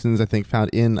toxins, I think, found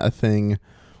in a thing,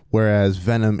 whereas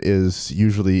venom is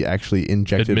usually actually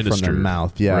injected from the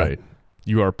mouth. Yeah. Right.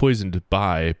 You are poisoned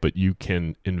by, but you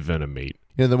can envenomate.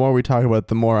 The more we talk about it,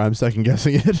 the more I'm second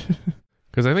guessing it.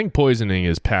 Because I think poisoning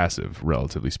is passive,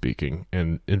 relatively speaking,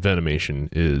 and envenomation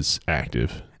is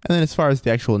active. And then as far as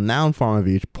the actual noun form of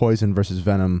each, poison versus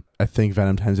venom, I think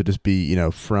venom tends to just be,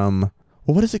 from...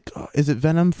 Well, what is it? Is it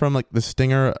venom from, like, the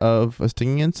stinger of a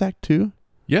stinging insect, too?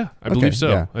 Yeah, I believe so.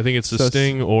 Yeah. I think it's the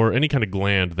sting or any kind of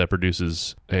gland that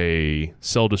produces a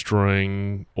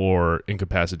cell-destroying or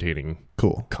incapacitating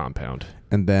compound.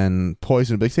 And then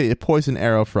poison, but say a poison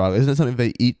arrow frog, isn't it something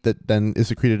they eat that then is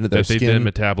secreted into their skin? That they then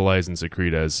metabolize and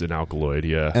secrete as an alkaloid,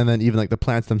 yeah. And then even like the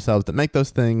plants themselves that make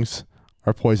those things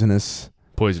are poisonous.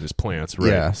 Poisonous plants, right.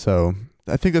 Yeah, so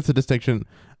I think that's a distinction.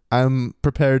 I'm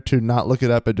prepared to not look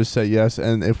it up and just say yes,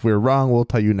 and if we're wrong, we'll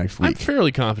tell you next week. I'm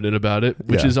fairly confident about it,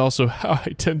 which is also how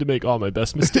I tend to make all my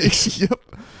best mistakes. Yep.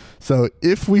 So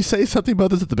if we say something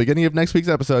about this at the beginning of next week's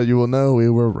episode, you will know we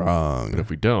were wrong. And if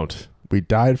we don't, we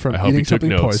died from eating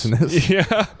something poisonous.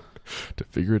 Yeah. To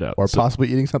figure it out. Or possibly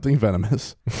eating something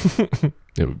venomous.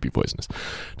 It would be poisonous.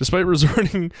 Despite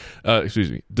reporting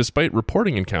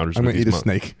encounters I'm with going to eat a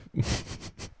snake.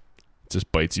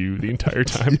 just bites you the entire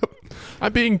time.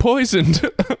 I'm being poisoned.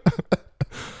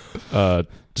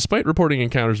 Despite reporting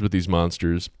encounters with these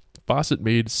monsters, Fawcett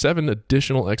made 7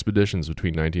 additional expeditions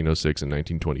between 1906 and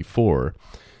 1924.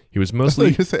 He was mostly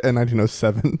in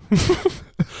 1907.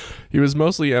 He was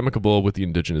mostly amicable with the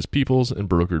indigenous peoples and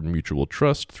brokered mutual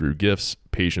trust through gifts,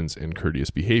 patience, and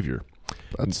courteous behavior.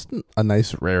 That's a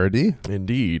nice rarity.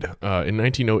 Indeed. In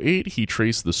 1908, he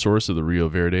traced the source of the Rio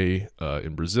Verde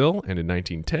in Brazil, and in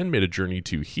 1910 made a journey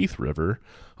to Heath River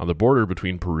on the border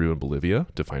between Peru and Bolivia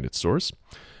to find its source.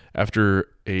 After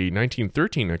a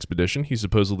 1913 expedition, he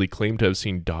supposedly claimed to have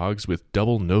seen dogs with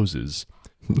double noses.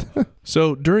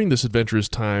 So during this adventurous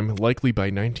time, likely by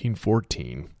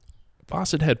 1914,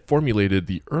 Fawcett had formulated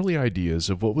the early ideas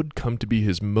of what would come to be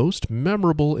his most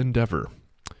memorable endeavor.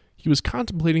 He was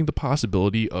contemplating the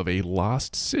possibility of a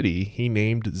lost city he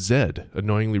named Zed,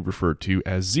 annoyingly referred to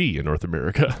as Z in North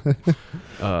America.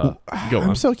 Go on.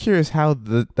 I'm so curious how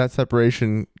that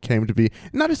separation came to be.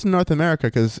 Not just in North America,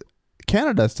 because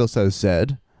Canada still says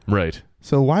Zed. Right.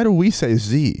 So why do we say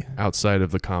Z? Outside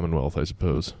of the Commonwealth, I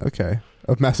suppose. Okay.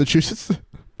 Of Massachusetts?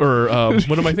 Or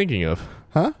what am I thinking of?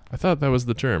 Huh? I thought that was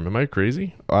the term. Am I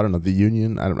crazy? I don't know. The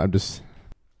Union? I'm just...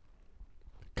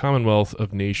 Commonwealth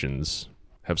of Nations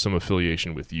have some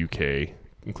affiliation with UK,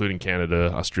 including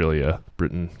Canada, Australia,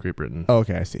 Britain, Great Britain. Oh,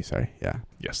 okay, I see. Sorry. Yeah.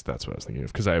 Yes, that's what I was thinking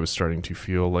of, because I was starting to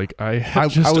feel like I I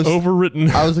just was overwritten.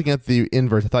 I was looking at the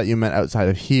inverse. I thought you meant outside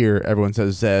of here, everyone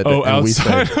says Zed. Oh, and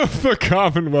outside we say, of the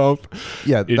Commonwealth.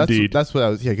 yeah, Indeed. That's what I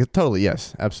was... Yeah, totally,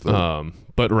 yes. Absolutely.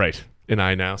 But right, and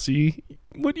I now see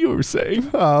what you were saying.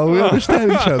 Oh, we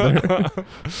understand each other.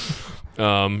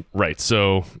 Right,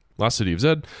 so Lost City of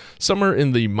Zed, somewhere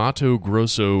in the Mato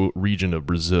Grosso region of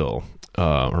Brazil,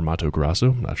 or Mato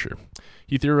Grosso, I'm not sure.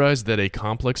 He theorized that a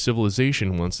complex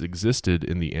civilization once existed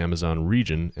in the Amazon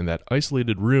region and that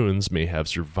isolated ruins may have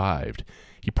survived.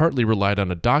 He partly relied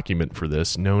on a document for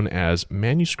this known as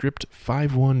Manuscript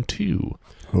 512,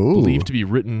 Ooh. believed to be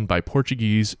written by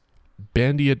Portuguese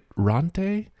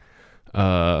Bandeirante,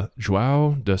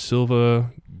 João da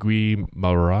Silva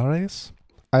Guimarães.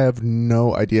 I have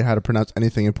no idea how to pronounce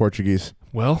anything in Portuguese,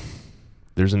 Well,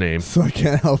 there's a name. so I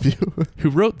can't help you. Who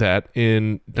wrote that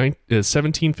in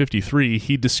 1753,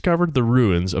 he discovered the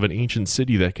ruins of an ancient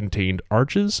city that contained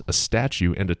arches, a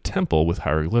statue, and a temple with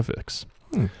hieroglyphics.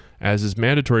 As is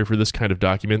mandatory for this kind of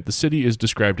document, the city is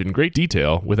described in great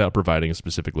detail without providing a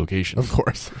specific location. Of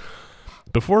course.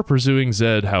 Before pursuing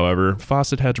Zed, however,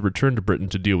 Fawcett had to return to Britain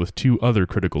to deal with 2 other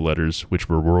critical letters, which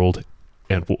were World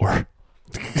and War.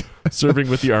 Serving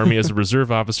with the army as a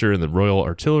reserve officer in the Royal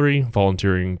Artillery,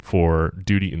 volunteering for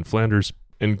duty in Flanders,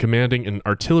 and commanding an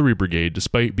artillery brigade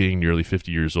despite being nearly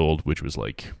 50 years old, which was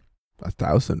like...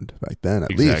 1,000 back then,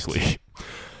 at Exactly. least.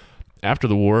 After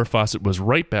the war, Fawcett was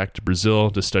right back to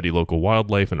Brazil to study local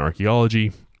wildlife and archaeology.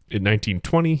 In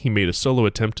 1920, he made a solo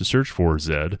attempt to search for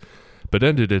Zed, but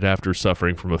ended it after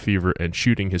suffering from a fever and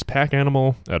shooting his pack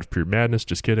animal out of pure madness.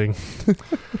 Just kidding.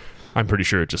 I'm pretty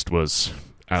sure it just was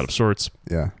out of sorts.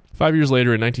 Yeah. 5 years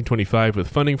later, in 1925, with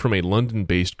funding from a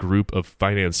London-based group of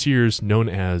financiers known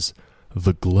as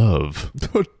The Glove.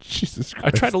 Oh, Jesus Christ.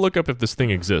 I tried to look up if this thing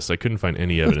exists. I couldn't find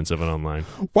any evidence of it online.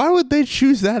 Why would they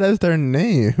choose that as their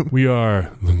name? We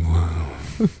are The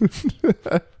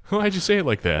Glove. Why'd you say it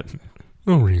like that?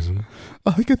 No reason.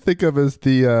 All I could think of is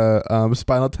the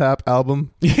Spinal Tap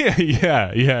album. Yeah,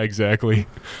 exactly.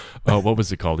 What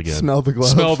was it called again? Smell the Glove.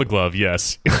 Smell the Glove,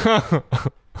 yes.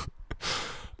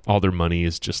 All their money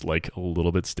is just like a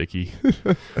little bit sticky.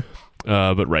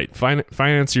 But right,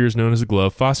 financiers known as the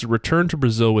Glove, Fawcett returned to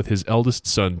Brazil with his eldest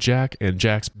son, Jack, and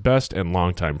Jack's best and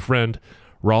longtime friend,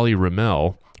 Raleigh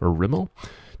Rimmel,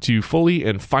 to fully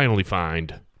and finally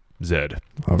find Zed.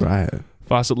 All right.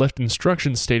 Fawcett left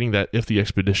instructions stating that if the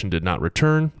expedition did not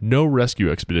return, no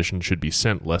rescue expedition should be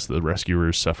sent lest the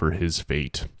rescuers suffer his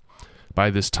fate. By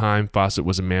this time, Fawcett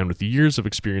was a man with years of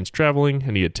experience traveling,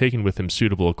 and he had taken with him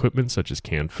suitable equipment such as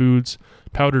canned foods,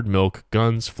 powdered milk,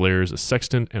 guns, flares, a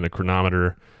sextant, and a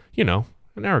chronometer. You know,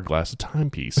 an hourglass, a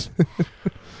timepiece.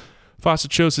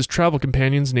 Fawcett chose his travel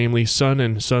companions, namely son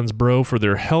and son's bro, for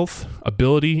their health,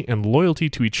 ability, and loyalty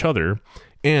to each other,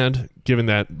 and given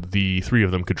that the 3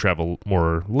 of them could travel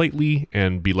more lightly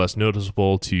and be less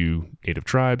noticeable to native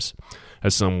tribes,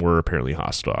 as some were apparently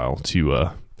hostile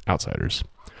to outsiders.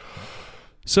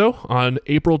 So, on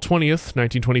April 20th,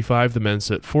 1925, the men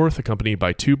set forth, accompanied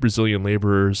by 2 Brazilian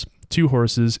laborers, 2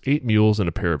 horses, 8 mules, and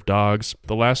a pair of dogs.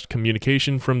 The last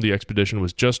communication from the expedition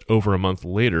was just over a month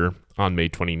later, on May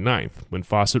 29th, when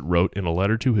Fawcett wrote in a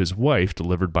letter to his wife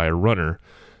delivered by a runner,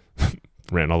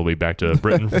 ran all the way back to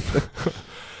Britain.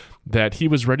 that he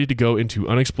was ready to go into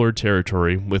unexplored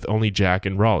territory with only Jack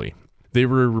and Raleigh. They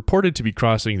were reported to be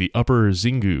crossing the upper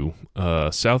Xingu,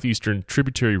 southeastern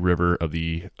tributary river of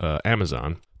the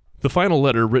Amazon. The final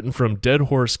letter, written from Dead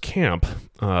Horse Camp,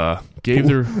 gave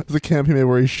their... The camp he made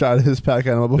where he shot his pack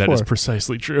animal before. That is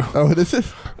precisely true. Oh, it is it?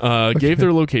 Gave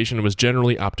their location and was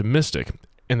generally optimistic,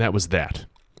 and that was that.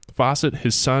 Fawcett,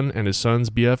 his son, and his son's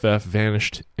BFF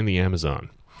vanished in the Amazon.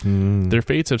 Their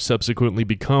fates have subsequently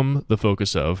become the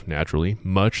focus of, naturally,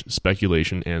 much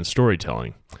speculation and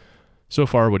storytelling. So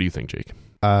far, what do you think, Jake?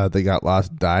 They got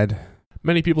lost, died.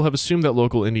 Many people have assumed that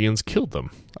local Indians killed them.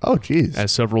 Oh, geez.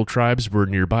 As several tribes were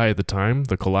nearby at the time,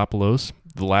 the Kalapalos,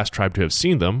 the last tribe to have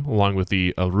seen them, along with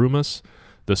the Arumas,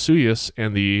 the Suyas,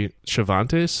 and the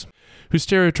Chavantes, whose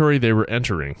territory they were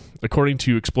entering. According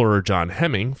to explorer John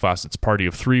Hemming, Fawcett's party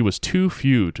of 3 was too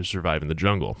few to survive in the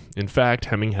jungle. In fact,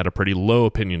 Hemming had a pretty low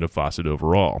opinion of Fawcett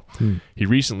overall. He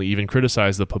recently even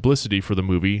criticized the publicity for the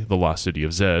movie The Lost City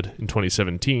of Zed in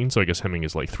 2017, so I guess Hemming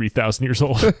is like 3,000 years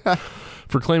old,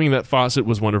 for claiming that Fawcett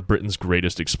was one of Britain's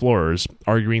greatest explorers,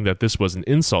 arguing that this was an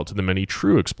insult to the many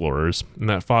true explorers, and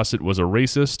that Fawcett was a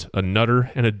racist, a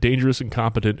nutter, and a dangerous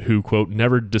incompetent who, quote,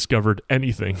 never discovered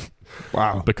anything.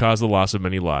 Wow. But caused the loss of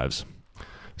many lives.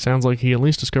 Sounds like he at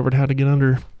least discovered how to get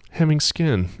under Hemming's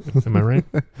skin. Am I right?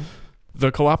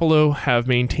 The Kalapalo have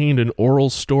maintained an oral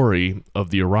story of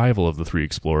the arrival of the 3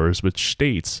 explorers, which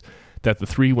states that the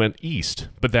 3 went east,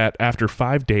 but that after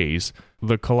 5 days,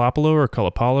 the Kalapalo or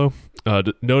Kalapalo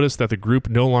noticed that the group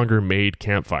no longer made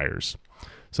campfires.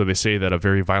 So they say that a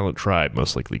very violent tribe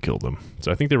most likely killed them.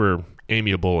 So I think they were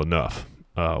amiable enough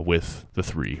with the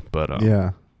 3. But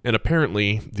yeah. And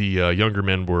apparently, the younger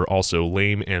men were also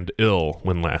lame and ill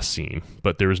when last seen,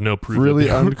 but there is no proof. Really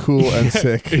uncool and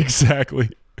sick. Exactly.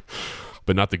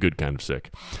 But not the good kind of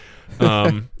sick.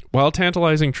 While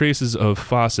tantalizing traces of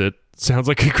Fawcett, sounds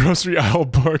like a grocery aisle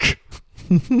book.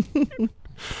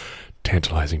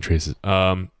 Tantalizing traces.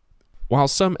 While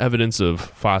some evidence of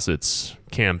Fawcett's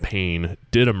campaign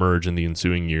did emerge in the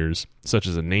ensuing years, such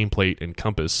as a nameplate and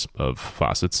compass of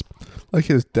Fawcett's. Like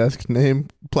his desk name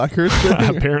placards?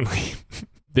 Apparently.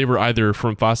 They were either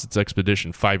from Fawcett's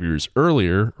expedition 5 years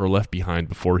earlier or left behind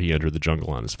before he entered the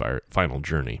jungle on his final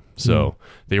journey. So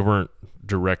they weren't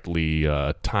directly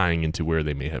tying into where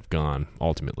they may have gone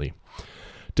ultimately.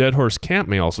 Dead Horse Camp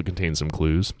may also contain some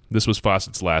clues. This was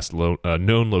Fawcett's last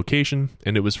known location,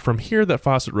 and it was from here that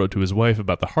Fawcett wrote to his wife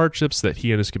about the hardships that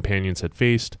he and his companions had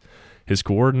faced, his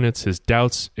coordinates, his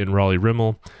doubts in Raleigh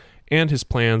Rimmel, and his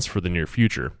plans for the near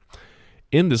future.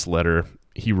 In this letter,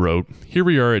 he wrote, "Here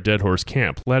we are at Dead Horse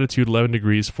Camp, latitude 11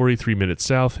 degrees 43 minutes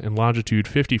south and longitude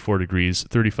 54 degrees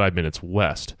 35 minutes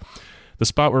west. The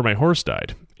spot where my horse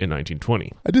died in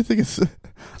 1920. I do think it's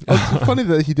funny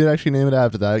that he did actually name it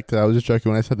after that, because I was just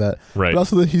joking when I said that. Right. But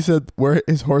also that he said where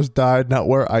his horse died, not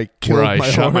where I killed Where I my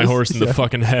shot horse. my horse in the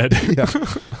fucking head. Yeah.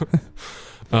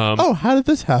 Oh, how did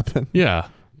this happen? Yeah,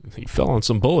 he fell on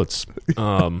some bullets.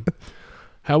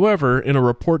 However, in a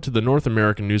report to the North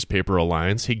American Newspaper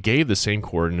Alliance, he gave the same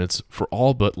coordinates for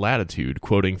all but latitude,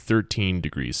 quoting 13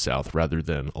 degrees south rather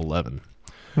than 11.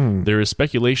 There is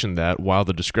speculation that, while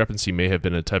the discrepancy may have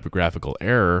been a typographical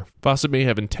error, Fawcett may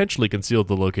have intentionally concealed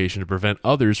the location to prevent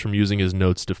others from using his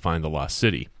notes to find the lost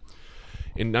city.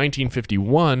 In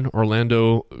 1951,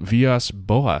 Orlando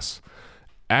Villas-Boas,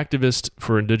 activist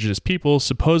for indigenous peoples,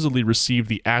 supposedly received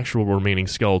the actual remaining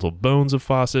skeletal bones of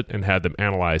Fawcett and had them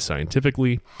analyzed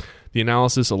scientifically. The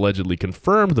analysis allegedly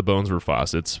confirmed the bones were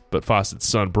Fawcett's, but Fawcett's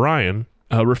son, Brian,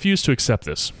 refused to accept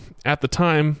this. At the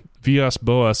time,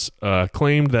 Villas-Boas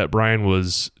claimed that Brian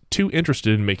was too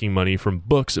interested in making money from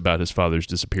books about his father's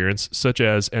disappearance, such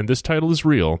as, and this title is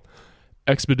real,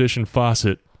 Expedition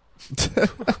Fawcett.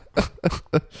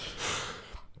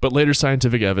 But later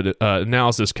scientific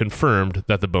analysis confirmed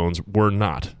that the bones were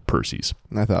not Percy's.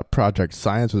 I thought Project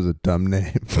Science was a dumb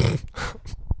name.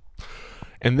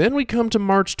 And then we come to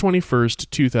March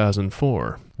 21st,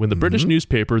 2004, when the British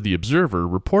newspaper The Observer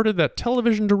reported that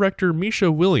television director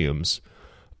Misha Williams,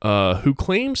 who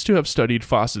claims to have studied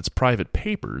Fawcett's private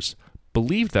papers,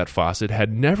 believed that Fawcett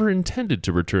had never intended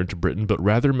to return to Britain, but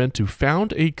rather meant to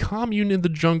found a commune in the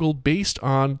jungle based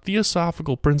on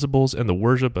theosophical principles and the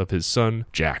worship of his son,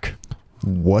 Jack.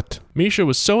 What? Misha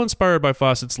was so inspired by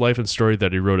Fawcett's life and story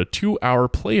that he wrote a 2-hour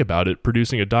play about it,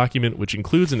 producing a document which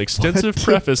includes an extensive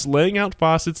preface laying out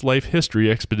Fawcett's life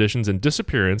history, expeditions, and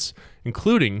disappearance,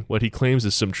 including what he claims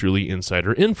is some truly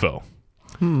insider info.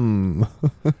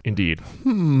 Indeed.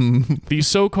 These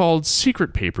so-called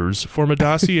secret papers form a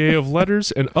dossier of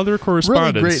letters and other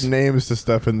correspondence. Really great names to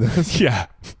stuff in this. Yeah.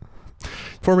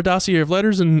 Form a dossier of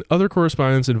letters and other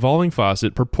correspondence involving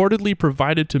Fawcett purportedly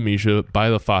provided to Misha by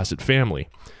the Fawcett family.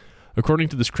 According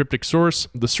to this cryptic source,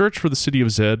 the search for the city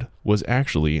of Zed was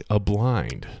actually a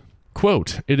blind.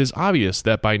 Quote, it is obvious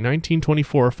that by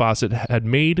 1924, Fawcett had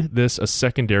made this a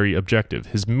secondary objective.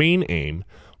 His main aim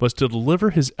was to deliver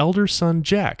his elder son,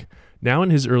 Jack, now in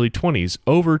his early 20s,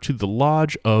 over to the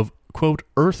lodge of, quote,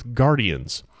 Earth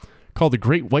Guardians, called the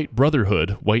Great White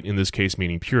Brotherhood, white in this case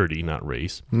meaning purity, not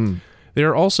race. They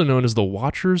are also known as the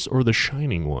Watchers or the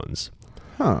Shining Ones.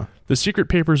 Huh. The secret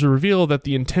papers reveal that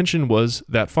the intention was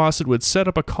that Fawcett would set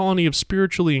up a colony of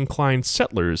spiritually inclined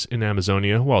settlers in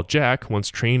Amazonia, while Jack, once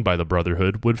trained by the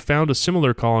Brotherhood, would found a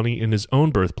similar colony in his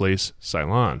own birthplace,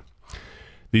 Ceylon.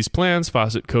 These plans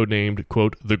Fawcett codenamed,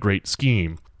 quote, the Great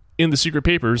Scheme. In the secret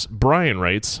papers, Brian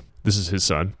writes, this is his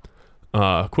son,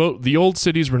 quote, the old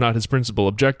cities were not his principal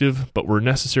objective, but were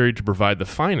necessary to provide the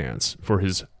finance for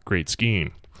his great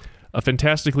scheme. A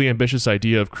fantastically ambitious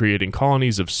idea of creating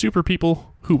colonies of super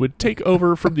people who would take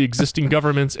over from the existing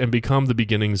governments and become the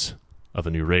beginnings of a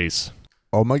new race.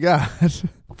 Oh my God.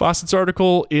 Fawcett's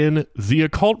article in The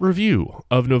Occult Review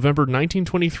of November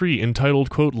 1923 entitled,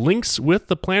 quote, Links with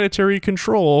the Planetary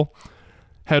Control,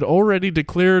 had already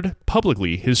declared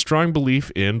publicly his strong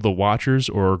belief in the Watchers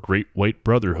or Great White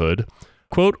Brotherhood.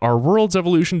 Quote, our world's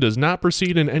evolution does not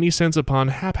proceed in any sense upon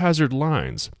haphazard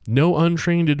lines. No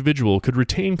untrained individual could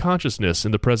retain consciousness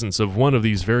in the presence of one of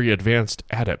these very advanced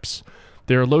adepts.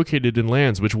 They are located in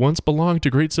lands which once belonged to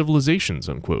great civilizations,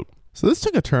 unquote. So this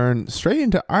took a turn straight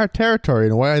into our territory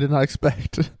in a way I did not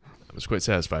expect. I was quite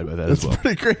satisfied by that as well. That's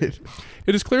pretty great.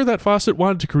 It is clear that Fawcett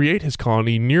wanted to create his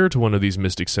colony near to one of these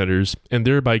mystic centers and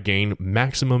thereby gain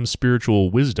maximum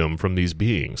spiritual wisdom from these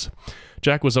beings.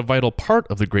 Jack was a vital part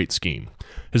of the great scheme.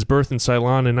 His birth in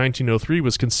Ceylon in 1903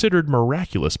 was considered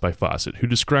miraculous by Fawcett, who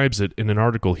describes it in an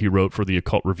article he wrote for the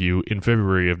Occult Review in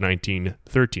February of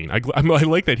 1913. I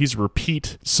like that he's a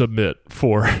repeat submit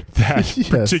for that Yes.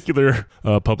 particular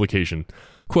publication.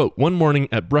 Quote, one morning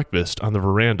at breakfast on the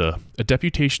veranda, a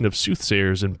deputation of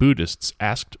soothsayers and Buddhists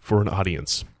asked for an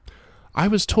audience. I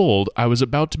was told I was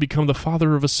about to become the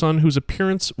father of a son whose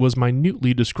appearance was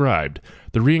minutely described,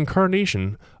 the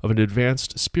reincarnation of an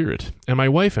advanced spirit, and my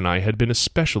wife and I had been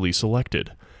especially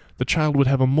selected. The child would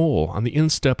have a mole on the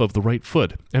instep of the right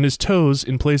foot, and his toes,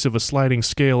 in place of a sliding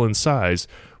scale in size,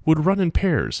 would run in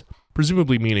pairs,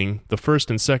 presumably meaning the first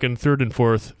and second, third and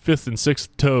fourth, fifth and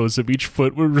sixth toes of each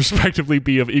foot would respectively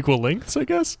be of equal lengths, I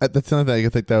guess? That's the only thing I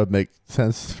think that would make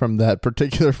sense from that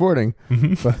particular wording.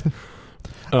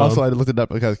 But also, I looked it up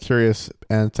because I was curious,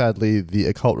 and sadly, the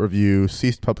Occult Review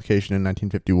ceased publication in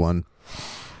 1951.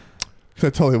 I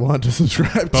totally wanted to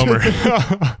subscribe Bummer. to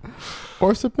it.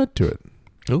 Or submit to it.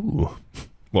 Ooh.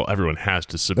 Well, everyone has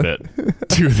to submit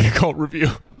to the Occult Review.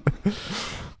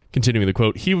 Continuing the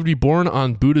quote, he would be born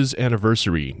on Buddha's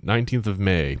anniversary, 19th of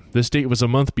May. This date was a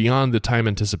month beyond the time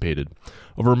anticipated.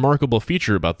 A remarkable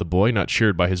feature about the boy, not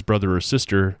shared by his brother or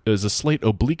sister, is a slight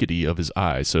obliquity of his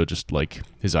eyes, so just like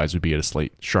his eyes would be at a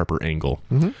slight sharper angle.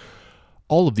 Mm-hmm.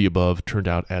 All of the above turned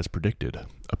out as predicted,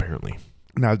 apparently.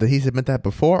 Now, did he submit that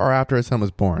before or after his son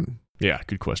was born? Yeah,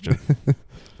 good question.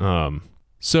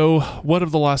 So, what of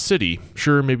the Lost City?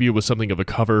 Sure, maybe it was something of a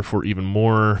cover for even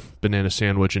more banana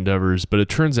sandwich endeavors, but it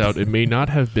turns out it may not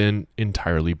have been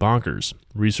entirely bonkers.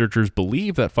 Researchers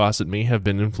believe that Fawcett may have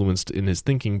been influenced in his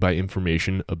thinking by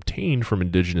information obtained from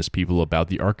indigenous people about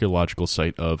the archaeological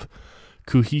site of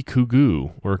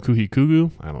Kuhikugu, or Kuhikugu?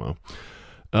 I don't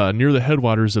know. Near the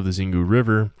headwaters of the Xingu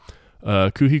River,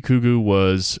 Kuhikugu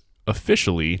was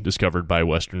officially discovered by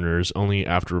Westerners only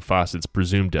after Fawcett's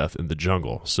presumed death in the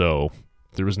jungle, so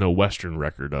there was no Western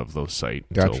record of the site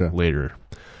until later.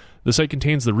 The site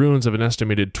contains the ruins of an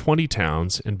estimated 20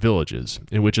 towns and villages,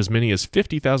 in which as many as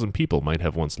 50,000 people might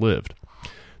have once lived.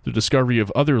 The discovery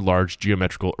of other large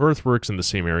geometrical earthworks in the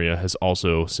same area has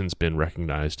also since been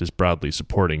recognized as broadly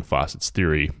supporting Fawcett's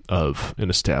theory of an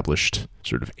established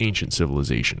sort of ancient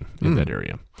civilization in that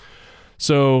area.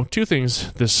 So, two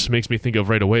things this makes me think of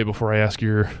right away before I ask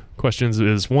your questions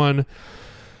is, one,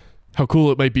 how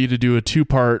cool it might be to do a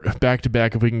two-part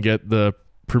back-to-back if we can get the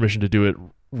permission to do it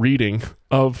reading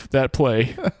of that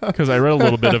play, because I read a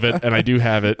little bit of it and I do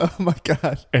have it. Oh my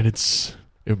God. And it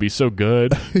would be so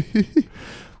good.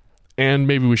 And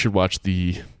maybe we should watch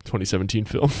the 2017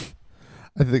 film.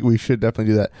 I think we should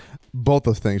definitely do that. Both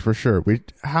those things for sure.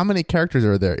 How many characters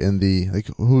are there in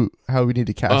the how we need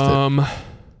to cast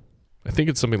it? I think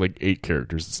it's something like 8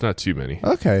 characters. It's not too many.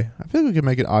 Okay. I think we could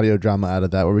make an audio drama out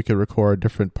of that where we could record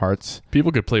different parts.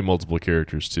 People could play multiple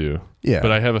characters too. Yeah.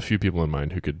 But I have a few people in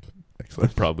mind who could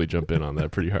Excellent. probably jump in on that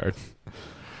pretty hard.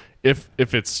 if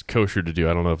it's kosher to do.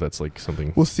 I don't know if that's like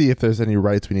something. We'll see if there's any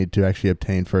rights we need to actually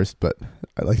obtain first, but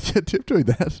I like the idea of doing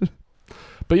that.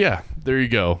 But yeah, there you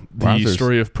go. The Wowzers.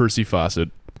 story of Percy Fawcett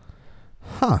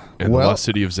Huh. and the lost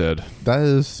city of Zed. That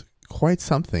is quite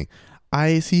something.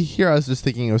 I see here, I was just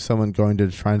thinking of someone going to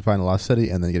try and find a lost city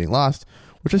and then getting lost,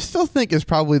 which I still think is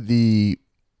probably the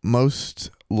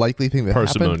most likely thing that happened.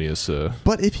 Parsimonious.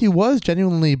 But if he was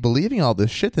genuinely believing all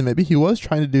this shit, then maybe he was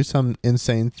trying to do some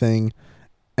insane thing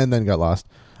and then got lost.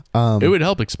 It would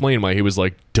help explain why he was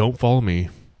like, don't follow me.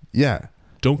 Yeah.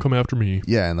 Don't come after me.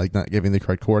 Yeah, and like not giving the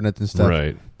correct coordinates and stuff.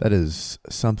 Right. That is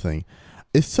something.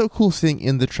 It's so cool seeing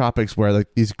in the tropics where like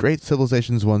these great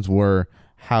civilizations once were,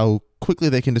 how quickly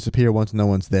they can disappear once no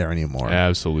one's there anymore.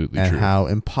 Absolutely and true. how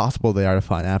impossible they are to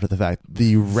find after the fact.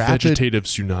 The rapid Vegetative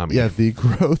tsunami. Yeah, the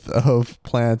growth of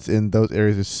plants in those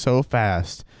areas is so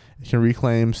fast. It can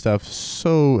reclaim stuff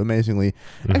so amazingly.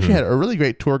 I actually had a really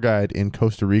great tour guide in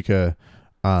Costa Rica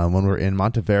when we were in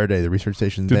Monteverde, the research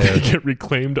station Did there. they get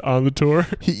reclaimed on the tour?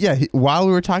 While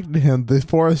we were talking to him, the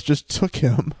forest just took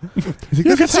him. He's like, You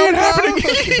 "This can is see it how happening.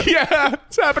 goes." Yeah,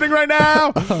 it's happening right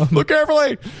now. Look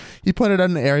carefully. He pointed out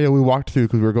an area we walked through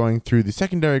because we were going through the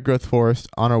secondary growth forest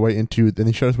on our way into, then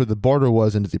he showed us where the border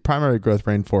was into the primary growth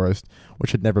rainforest,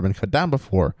 which had never been cut down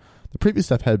before. The previous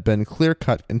stuff had been clear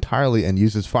cut entirely and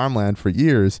used as farmland for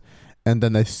years, and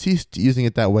then they ceased using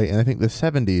it that way in I think the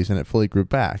 70s, and it fully grew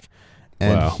back.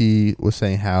 And Wow. he was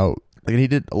saying how, like, he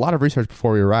did a lot of research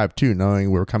before we arrived too, knowing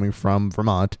we were coming from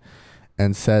Vermont,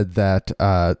 and said that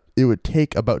it would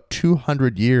take about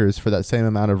 200 years for that same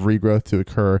amount of regrowth to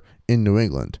occur in New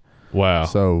England. Wow.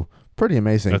 So pretty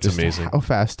amazing. That's just amazing. how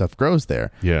fast stuff grows there.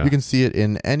 Yeah. You can see it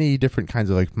in any different kinds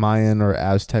of like Mayan or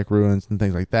Aztec ruins and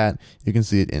things like that. You can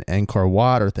see it in Angkor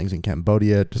Wat or things in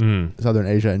Cambodia, just Southern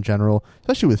Asia in general,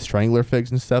 especially with strangler figs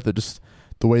and stuff. That just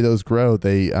the way those grow,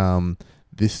 they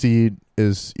the seed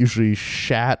is usually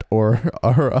shat or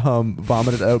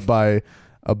vomited out by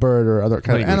a bird or other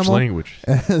kind of animal. Language.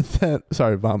 And then,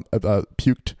 sorry,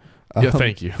 puked. Yeah,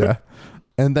 thank you. Yeah.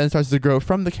 And then it starts to grow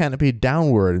from the canopy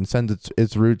downward and sends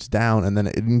its roots down, and then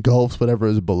it engulfs whatever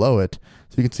is below it.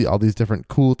 So you can see all these different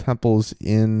cool temples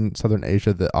in Southern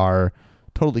Asia that are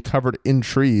totally covered in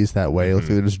trees that way. Looks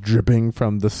like they're just dripping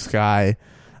from the sky.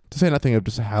 To say nothing of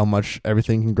just how much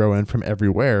everything can grow in from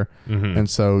everywhere. And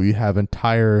so you have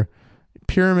entire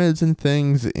pyramids and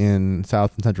things in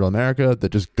South and Central America that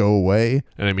just go away.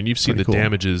 And I mean, you've seen Pretty the cool.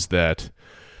 damages that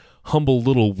humble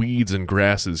little weeds and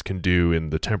grasses can do in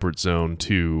the temperate zone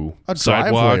to A driveway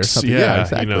or sidewalks. something. Yeah,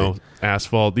 exactly. You know,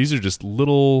 asphalt. These are just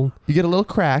little. You get a little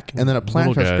crack, and then a plant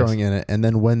Little starts guys. growing in it, and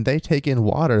then when they take in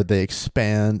water, they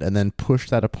expand and then push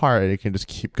that apart, and it can just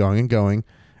keep going and going.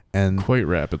 And Quite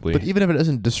rapidly. but even if it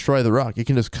doesn't destroy the rock, it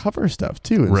can just cover stuff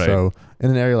too. And Right. so in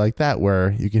an area like that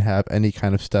where you can have any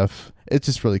kind of stuff, it's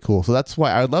just really cool. So that's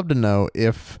why I'd love to know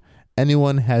if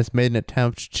anyone has made an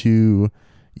attempt to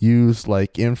use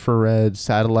like infrared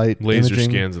satellite Laser imaging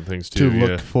scans and things to too. look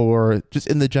Yeah. for just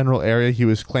in the general area he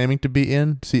was claiming to be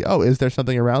in. See, oh, is there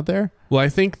something around there? Well, I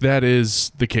think that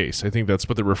is the case. I think that's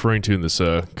what they're referring to in this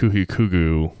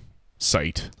Kuhikugu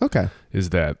site. Okay. Is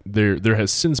that there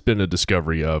has since been a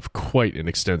discovery of quite an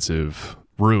extensive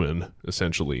ruin,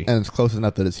 essentially. And it's close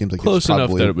enough that it seems like Close it's enough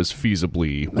probably that it was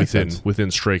feasibly Makes sense.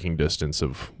 within striking distance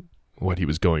of what he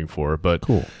was going for. But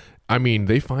cool. I mean,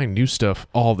 they find new stuff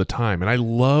all the time, and I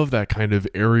love that kind of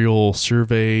aerial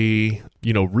survey,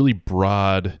 you know, really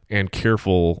broad and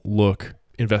careful look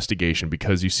investigation,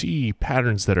 because you see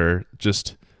patterns that are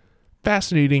just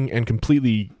fascinating and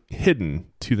completely hidden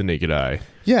to the naked eye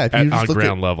Yeah, if you on just look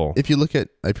ground at, level. if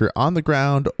you're on the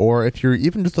ground, or if you're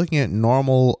even just looking at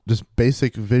normal, just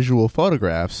basic visual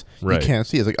photographs, Right. you can't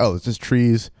see. It's like, oh, it's just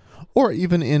trees, or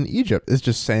even in Egypt, it's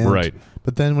just sand. Right.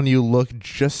 But then when you look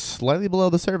just slightly below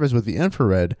the surface with the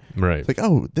infrared, Right. it's like,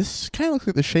 oh, this kind of looks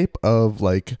like the shape of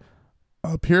like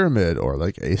a pyramid or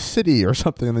like a city or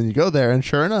something. And then you go there, and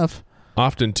sure enough,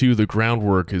 Often, too, the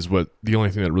groundwork is the only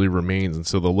thing that really remains, and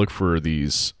so they'll look for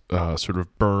these sort of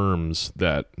berms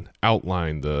that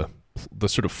outline the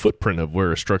sort of footprint of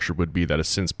where a structure would be that has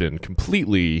since been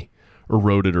completely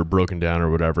eroded or broken down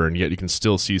or whatever, and yet you can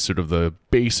still see sort of the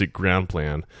basic ground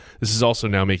plan. This is also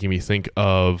now making me think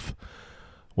of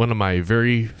one of my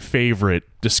very favorite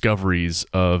discoveries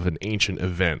of an ancient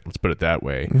event, let's put it that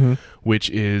way, which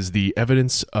is the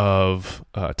evidence of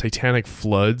titanic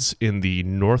floods in the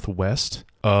northwest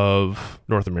of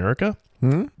North America.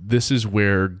 This is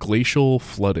where glacial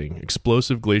flooding,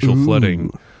 explosive glacial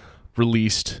flooding,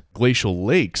 released glacial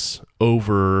lakes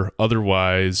over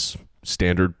otherwise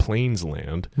standard plains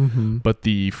land. But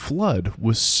the flood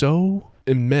was so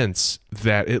immense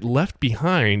that it left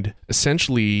behind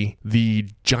essentially the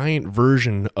giant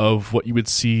version of what you would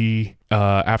see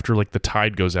after like the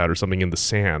tide goes out or something in the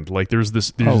sand. Like there's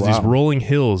these rolling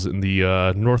hills in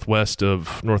the northwest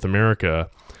of North America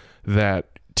that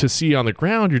to see on the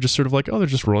ground, you're just sort of like, oh, they're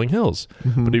just rolling hills.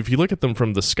 Mm-hmm. But if you look at them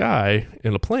from the sky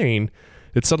in a plane,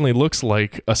 it suddenly looks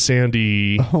like a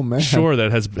sandy shore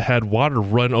that has had water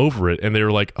run over it. And they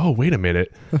were like, oh, wait a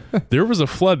minute. There was a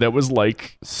flood that was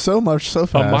like so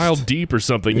fast. A mile deep or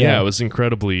something. Yeah, it was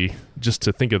incredibly, just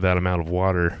to think of that amount of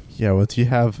water. Yeah, once you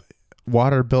have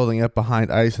water building up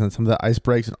behind ice and then some of the ice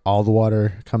breaks and all the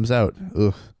water comes out.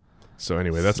 Ugh. So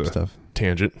anyway, that's a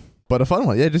tangent. But a fun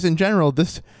one. Yeah, just in general,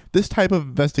 this type of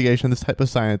investigation, this type of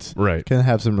science can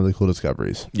have some really cool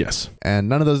discoveries. Yes. And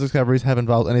none of those discoveries have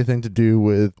involved anything to do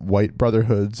with white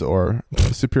brotherhoods or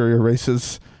superior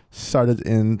races started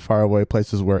in faraway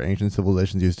places where ancient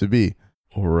civilizations used to be.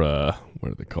 Or,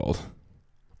 what are they called?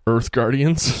 Earth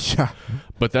Guardians? Yeah.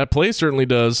 But that play certainly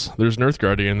does. There's an Earth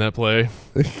Guardian in that play,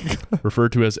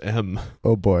 referred to as M.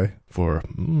 Oh, boy. For,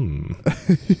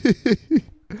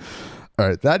 All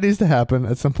right, that needs to happen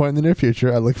at some point in the near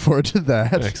future. I look forward to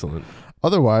that. Excellent.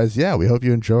 Otherwise, yeah, we hope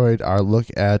you enjoyed our look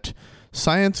at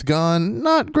science gone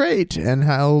not great and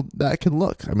how that can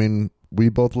look. I mean, we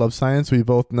both love science. We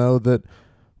both know that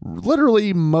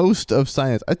literally most of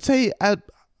science, I'd say at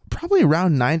probably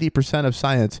around 90% of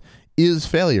science is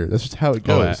failure. That's just how it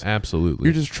goes. Oh, absolutely.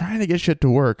 You're just trying to get shit to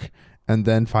work, and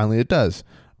then finally it does.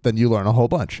 Then you learn a whole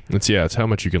bunch. It's how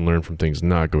much you can learn from things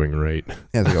not going right.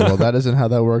 Yeah, they go, well, that isn't how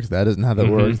that works. That isn't how that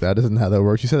works. That isn't how that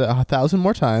works. You said that 1,000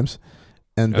 more times.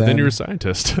 And then you're a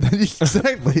scientist.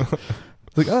 Exactly.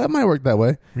 It's like, oh, it might work that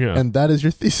way. Yeah. And that is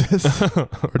your thesis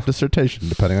or dissertation,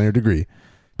 depending on your degree.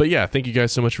 But yeah, thank you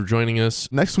guys so much for joining us.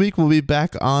 Next week, we'll be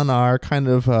back on our kind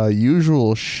of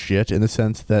usual shit in the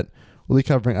sense that we'll be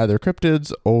covering either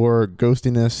cryptids or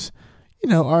ghostiness. You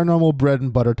know, our normal bread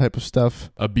and butter type of stuff.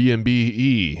 A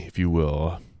B&B-E, if you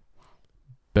will.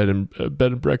 Bed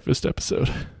and breakfast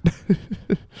episode.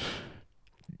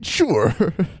 Sure.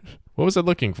 What was I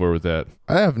looking for with that?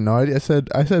 I have no idea.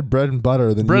 I said bread and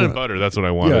butter. Then bread and butter, that's what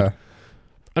I wanted. Yeah.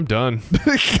 I'm done.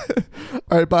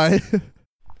 All right, bye.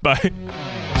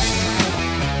 Bye.